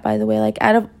ruined that, by the way. Like,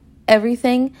 out of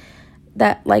everything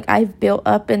that like I've built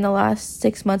up in the last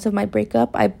 6 months of my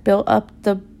breakup, I built up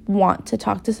the want to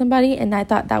talk to somebody, and I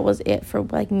thought that was it for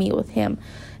like me with him,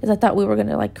 is I thought we were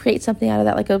gonna like create something out of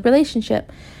that, like a relationship,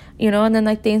 and then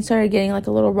like things started getting like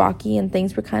a little rocky and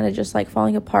things were kind of just like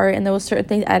falling apart, and there was certain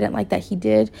things I didn't like that he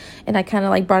did, and I kind of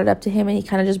like brought it up to him and he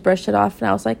kind of just brushed it off, and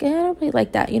I was like, I don't really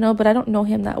like that, but I don't know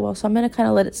him that well, so I'm gonna kind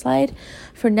of let it slide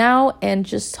for now, and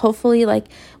just hopefully like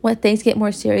when things get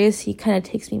more serious, he kind of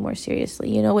takes me more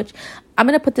seriously, which I'm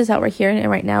gonna put this out right here and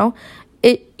right now.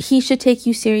 He should take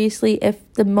you seriously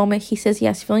if the moment he says he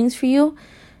has feelings for you,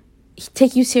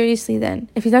 take you seriously then.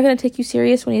 If he's not going to take you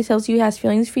serious when he tells you he has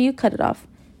feelings for you, cut it off.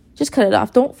 Just cut it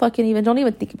off. Don't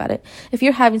even think about it. If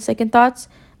you're having second thoughts,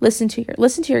 listen to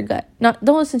your gut.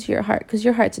 Don't listen to your heart, because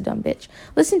your heart's a dumb bitch.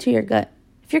 Listen to your gut.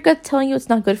 If your gut's telling you it's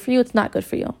not good for you, it's not good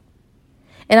for you.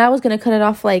 And I was going to cut it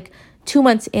off like 2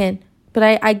 months in, but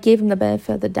I gave him the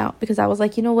benefit of the doubt, because I was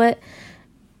like, you know what?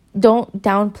 Don't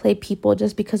downplay people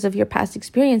just because of your past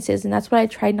experiences. And that's what I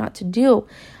tried not to do,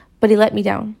 but he let me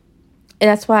down. And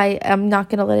that's why I'm not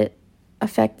going to let it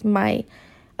affect my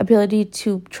ability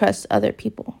to trust other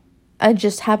people. I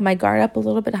just have my guard up a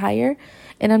little bit higher,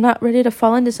 and I'm not ready to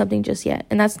fall into something just yet.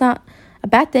 And that's not a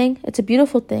bad thing. It's a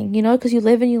beautiful thing, because you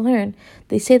live and you learn.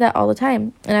 They say that all the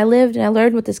time. And I lived and I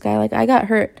learned with this guy. Like, I got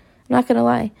hurt. I'm not going to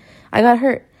lie. I got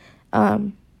hurt.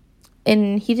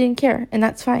 And he didn't care, and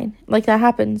that's fine. Like, that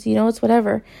happens, it's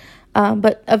whatever.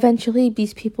 But eventually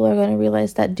these people are going to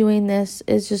realize that doing this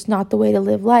is just not the way to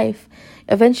live life.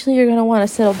 Eventually you're going to want to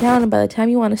settle down, and by the time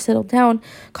you want to settle down,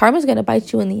 karma's going to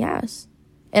bite you in the ass.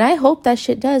 And I hope that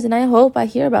shit does, and I hope I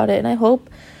hear about it, and I hope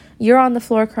you're on the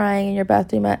floor crying in your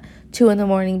bathroom at 2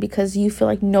 a.m. because you feel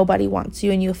like nobody wants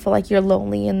you, and you feel like you're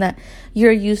lonely, and that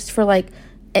you're used for like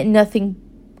nothing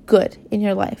good in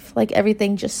your life. Like,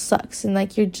 everything just sucks, and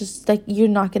like you're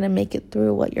not gonna make it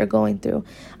through what you're going through.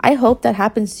 I hope that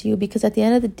happens to you, because at the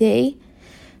end of the day,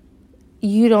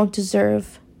 you don't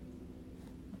deserve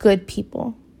good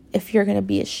people if you're gonna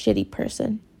be a shitty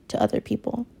person to other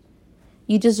people.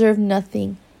 You deserve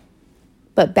nothing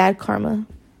but bad karma.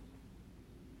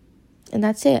 And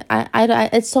that's it. I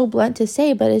it's so blunt to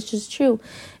say, but it's just true.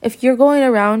 If you're going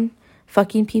around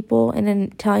fucking people and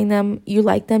then telling them you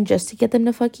like them just to get them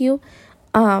to fuck you,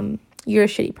 you're a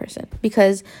shitty person.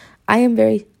 Because I am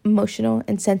very emotional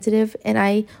and sensitive, and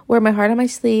I wear my heart on my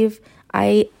sleeve.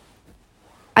 I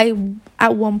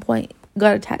at one point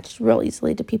got attached real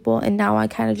easily to people, and now I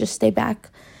kind of just stay back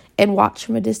and watch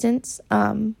from a distance,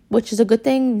 which is a good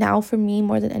thing now for me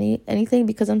more than anything,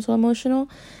 because I'm so emotional,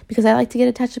 because I like to get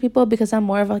attached to people, because I'm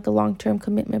more of like a long-term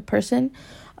commitment person,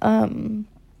 and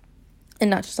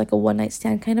not just like a one-night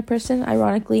stand kind of person,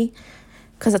 ironically,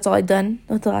 because that's all I've done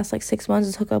with the last like 6 months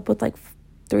is hook up with like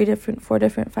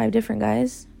 5 different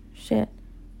guys. Shit,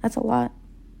 that's a lot.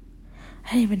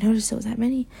 I didn't even notice it was that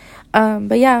many.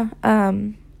 But yeah,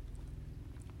 and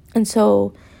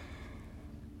so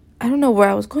I don't know where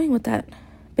I was going with that.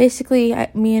 Basically,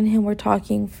 me and him were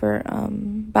talking for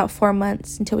about 4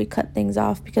 months until we cut things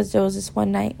off, because there was this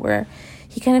one night where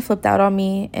he kind of flipped out on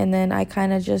me, and then I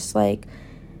kind of just like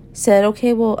said,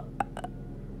 okay, well,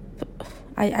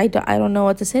 I don't know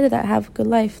what to say to that. Have a good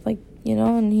life, like,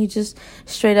 and he just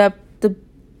straight up, the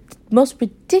most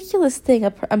ridiculous thing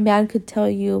a man could tell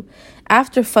you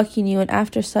after fucking you, and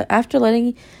after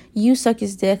letting you suck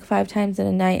his dick 5 times in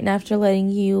a night, and after letting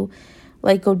you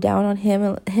like go down on him,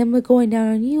 and him like going down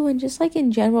on you, and just like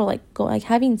in general, like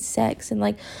having sex, and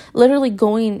like literally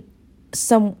going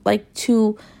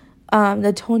to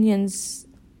the Tonian's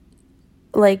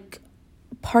like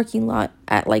parking lot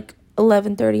at like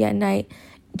 11:30 at night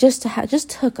just to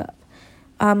hook up,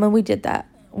 and we did that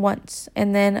once.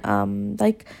 And then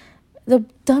like the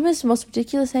dumbest, most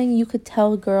ridiculous thing you could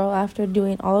tell a girl after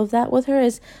doing all of that with her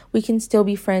is, we can still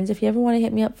be friends. If you ever want to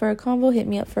hit me up for a convo, hit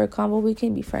me up for a convo. We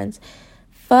can be friends.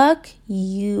 Fuck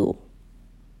you.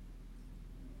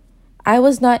 I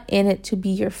was not in it to be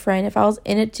your friend. If I was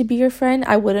in it to be your friend,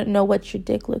 I wouldn't know what your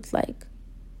dick looked like.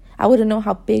 I wouldn't know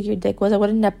how big your dick was. I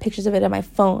wouldn't have pictures of it on my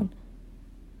phone.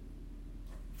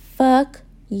 Fuck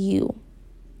you.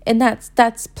 And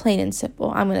that's plain and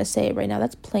simple. I'm going to say it right now.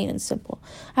 That's plain and simple.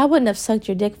 I wouldn't have sucked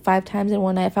your dick 5 times in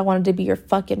one night if I wanted to be your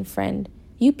fucking friend.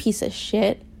 You piece of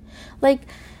shit. Like,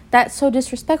 that's so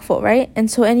disrespectful, right? And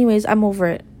so anyways, I'm over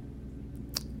it.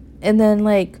 And then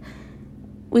like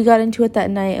we got into it that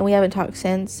night, and we haven't talked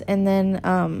since. And then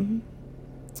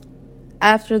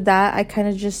after that, I kind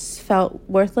of just felt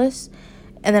worthless,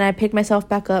 And then I pick myself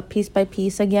back up piece by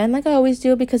piece again, like I always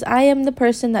do, because I am the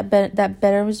person that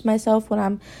betters myself when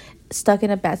I'm stuck in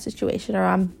a bad situation or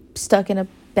I'm stuck in a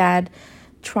bad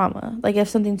trauma. Like if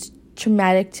something's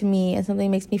traumatic to me and something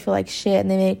makes me feel like shit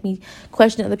and they make me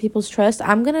question other people's trust,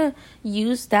 I'm gonna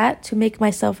use that to make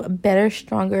myself a better,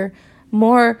 stronger,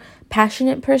 more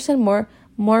passionate person,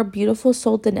 more beautiful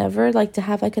soul than ever, like to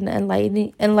have like an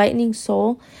enlightening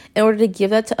soul in order to give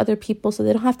that to other people so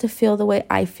they don't have to feel the way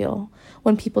I feel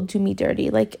when people do me dirty.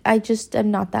 Like I just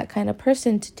am not that kind of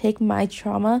person to take my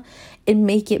trauma and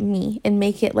make it me and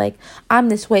make it like I'm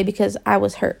this way because I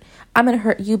was hurt. I'm going to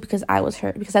hurt you because I was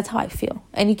hurt, because that's how I feel.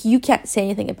 And you can't say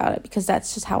anything about it because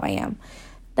that's just how I am.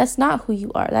 That's not who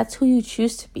you are. That's who you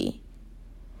choose to be.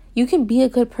 You can be a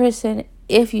good person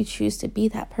if you choose to be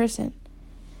that person.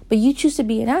 But you choose to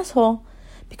be an asshole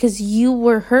because you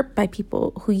were hurt by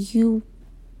people who you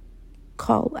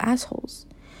call assholes.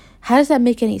 How does that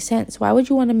make any sense? Why would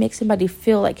you want to make somebody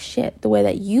feel like shit the way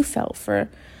that you felt for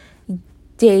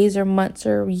days or months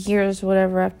or years or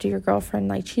whatever after your girlfriend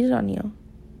like cheated on you?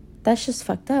 That's just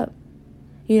fucked up.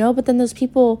 But then those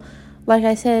people, like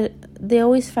I said, it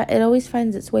always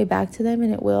finds its way back to them,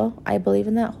 and it will. I believe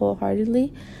in that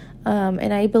wholeheartedly.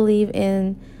 And I believe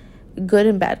in good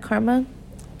and bad karma.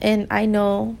 And I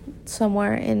know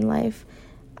somewhere in life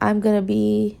I'm going to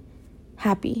be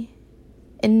happy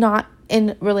and not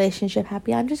in relationship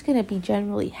happy. I'm just going to be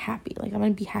generally happy. Like I'm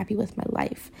going to be happy with my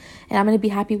life, and I'm going to be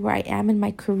happy where I am in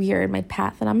my career and my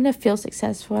path. And I'm going to feel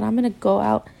successful, and I'm going to go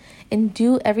out and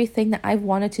do everything that I've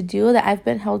wanted to do that I've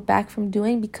been held back from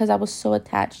doing because I was so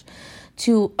attached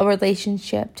to a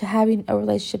relationship, to having a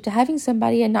relationship, to having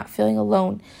somebody and not feeling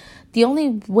alone. The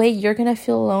only way you're going to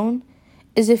feel alone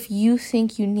is if you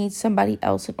think you need somebody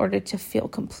else in order to feel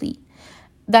complete.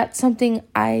 That's something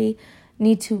I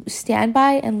need to stand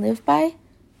by and live by,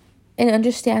 and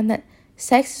understand that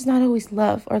sex is not always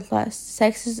love or lust.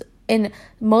 Sex is, in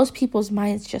most people's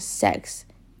minds, just sex.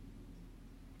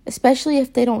 Especially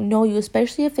if they don't know you,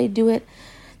 especially if they do it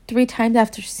 3 times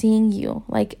after seeing you,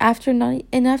 like after not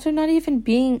even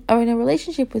being or in a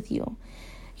relationship with you,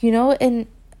 and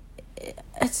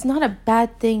it's not a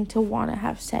bad thing to want to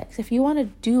have sex. If you want to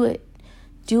do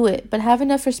it, but have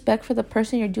enough respect for the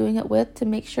person you're doing it with to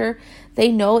make sure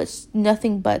they know it's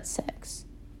nothing but sex.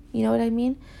 You know what I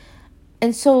mean?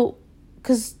 And so,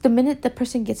 because the minute the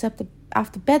person gets up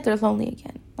off the bed, they're lonely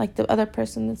again. Like the other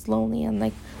person that's lonely, and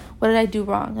like, what did I do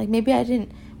wrong? Like maybe I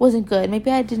wasn't good. Maybe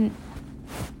I didn't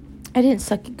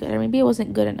suck it good, or maybe it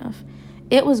wasn't good enough.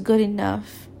 It was good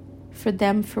enough for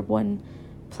them for one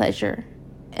pleasure.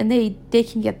 And they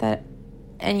can get that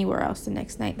anywhere else the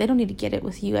next night. They don't need to get it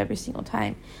with you every single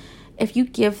time. If you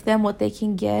give them what they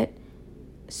can get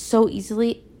so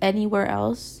easily anywhere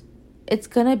else, it's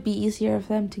going to be easier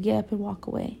for them to get up and walk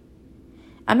away.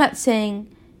 I'm not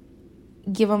saying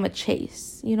give them a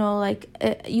chase. You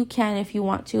can if you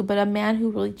want to. But a man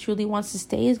who really truly wants to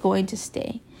stay is going to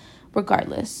stay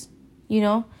regardless.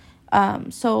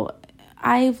 So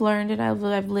I've learned and I've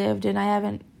lived, and I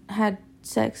haven't had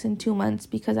sex in 2 months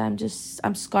because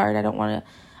I'm scarred. I don't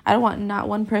want not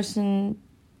one person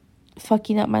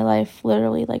fucking up my life,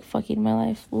 literally, like fucking my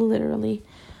life, literally.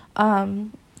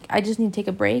 I just need to take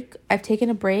a break. I've taken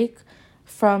a break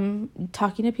from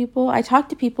talking to people. I talk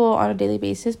to people on a daily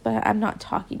basis, but I'm not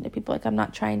talking to people. Like I'm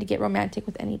not trying to get romantic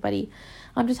with anybody.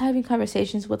 I'm just having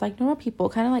conversations with like normal people,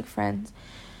 kind of like friends.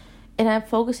 And I'm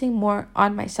focusing more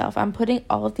on myself. I'm putting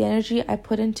all of the energy I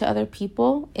put into other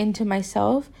people into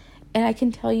myself. And I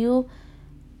can tell you,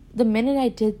 the minute I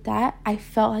did that, I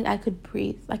felt like I could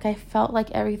breathe. Like I felt like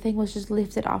everything was just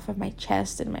lifted off of my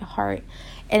chest and my heart.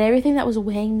 And everything that was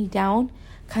weighing me down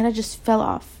kind of just fell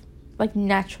off. Like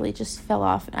naturally just fell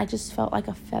off. And I just felt like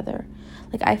a feather.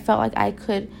 Like I felt like I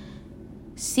could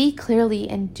see clearly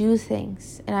and do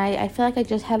things. And I feel like I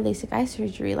just had LASIK eye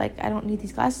surgery. Like I don't need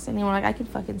these glasses anymore. Like I can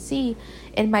fucking see.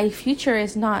 And my future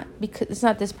is not, because it's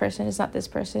not this person. It's not this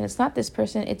person. It's not this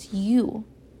person. It's you.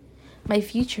 My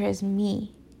future is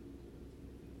me.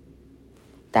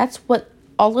 That's what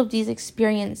all of these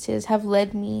experiences have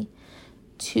led me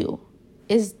to,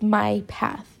 is my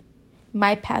path.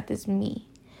 My path is me.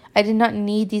 I did not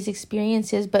need these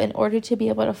experiences, but in order to be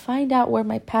able to find out where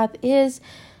my path is,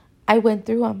 I went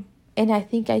through them. And I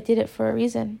think I did it for a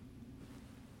reason.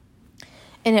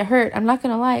 And it hurt. I'm not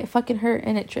going to lie. It fucking hurt.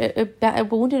 And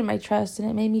it wounded my trust. And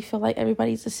it made me feel like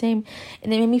everybody's the same.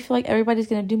 And it made me feel like everybody's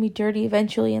going to do me dirty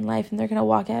eventually in life. And they're going to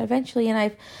walk out eventually. And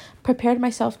I've prepared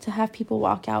myself to have people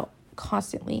walk out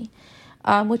constantly.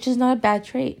 which is not a bad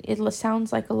trait. It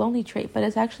sounds like a lonely trait, but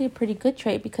it's actually a pretty good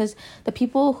trait, because the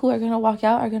people who are going to walk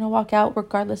out are going to walk out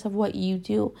regardless of what you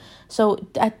do. So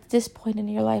at this point in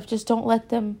your life, just don't beg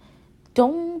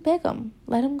them,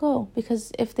 let them go,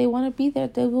 because if they want to be there,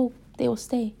 they will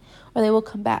stay, or they will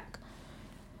come back,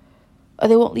 or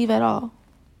they won't leave at all.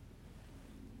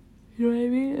 You know what I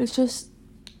mean? It's just,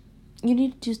 you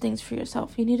need to do things for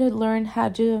yourself. You need to learn how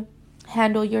to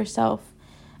handle yourself,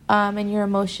 and your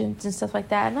emotions and stuff like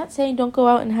that. I'm not saying don't go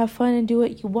out and have fun and do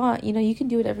what you want. You know, you can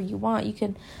do whatever you want. You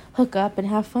can hook up and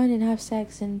have fun and have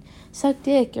sex and suck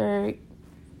dick, or,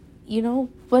 you know,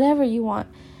 whatever you want.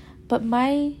 But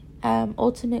my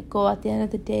ultimate goal at the end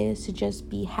of the day is to just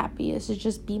be happy, is to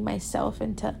just be myself,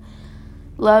 and to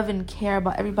love and care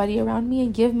about everybody around me,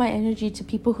 and give my energy to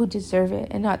people who deserve it,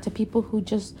 and not to people who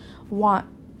just want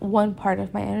one part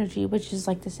of my energy, which is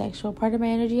like the sexual part of my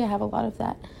energy. I have a lot of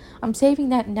that. I'm saving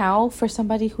that now for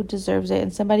somebody who deserves it,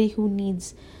 and somebody who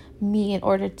needs me in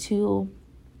order to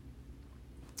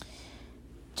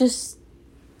just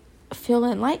feel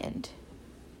enlightened.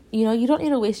 You know, you don't need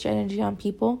to waste your energy on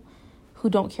people who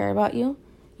don't care about you.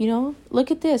 You know,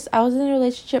 look at this. I was in a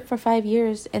relationship for 5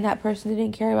 years, and that person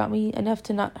didn't care about me enough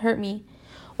to not hurt me.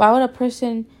 Why would a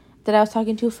person that I was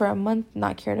talking to for a month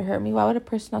not care to hurt me? Why would a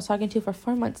person I was talking to for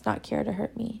 4 months not care to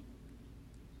hurt me?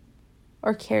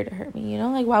 Or care to hurt me, you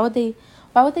know? Like, why would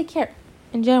they care?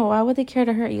 In general, why would they care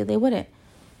to hurt you? They wouldn't.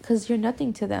 Because you're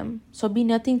nothing to them. So be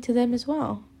nothing to them as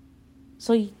well.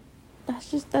 So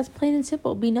that's plain and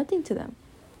simple. Be nothing to them.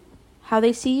 How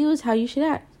they see you is how you should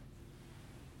act.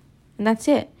 And that's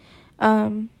it.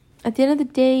 At the end of the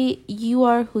day, you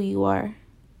are who you are.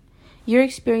 Your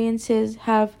experiences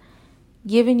have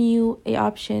given you an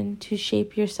option to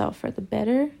shape yourself for the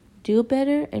better, do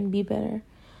better, and be better.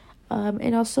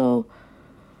 And also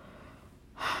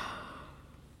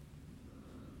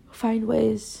find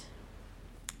ways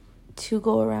to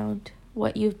go around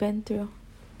what you've been through.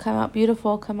 Come out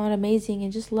beautiful, come out amazing,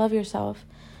 and just love yourself,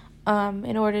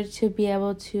 in order to be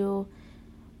able to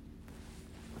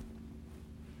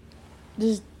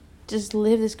just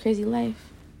live this crazy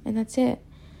life. And that's it.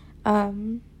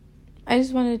 I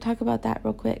just wanted to talk about that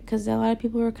real quick, because a lot of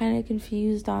people were kind of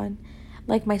confused on,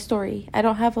 like, my story. I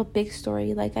don't have a big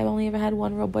story. Like, I've only ever had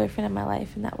one real boyfriend in my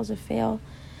life, and that was a fail.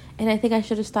 And I think I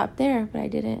should have stopped there, but I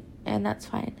didn't, and that's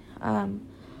fine.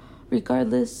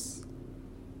 Regardless,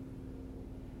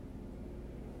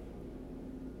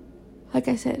 like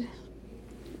I said,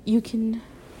 you can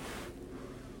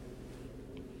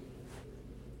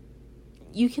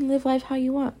live life how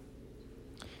you want.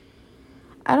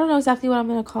 I don't know exactly what I'm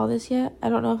going to call this yet. I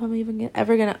don't know if I'm even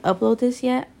ever going to upload this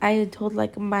yet. I had told,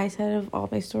 like, my side of all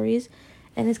my stories.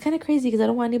 And it's kind of crazy, because I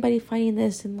don't want anybody finding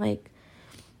this and, like,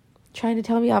 trying to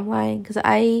tell me I'm lying. Because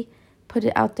I put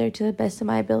it out there to the best of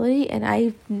my ability. And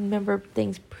I remember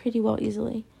things pretty well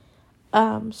easily.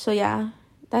 So, yeah.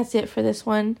 That's it for this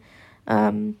one. I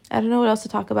don't know what else to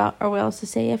talk about or what else to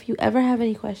say. If you ever have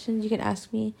any questions, you can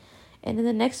ask me. And in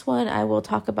the next one, I will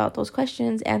talk about those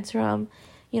questions, answer them,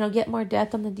 you know, get more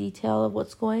depth on the detail of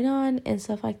what's going on and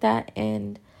stuff like that.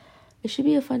 And it should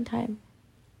be a fun time.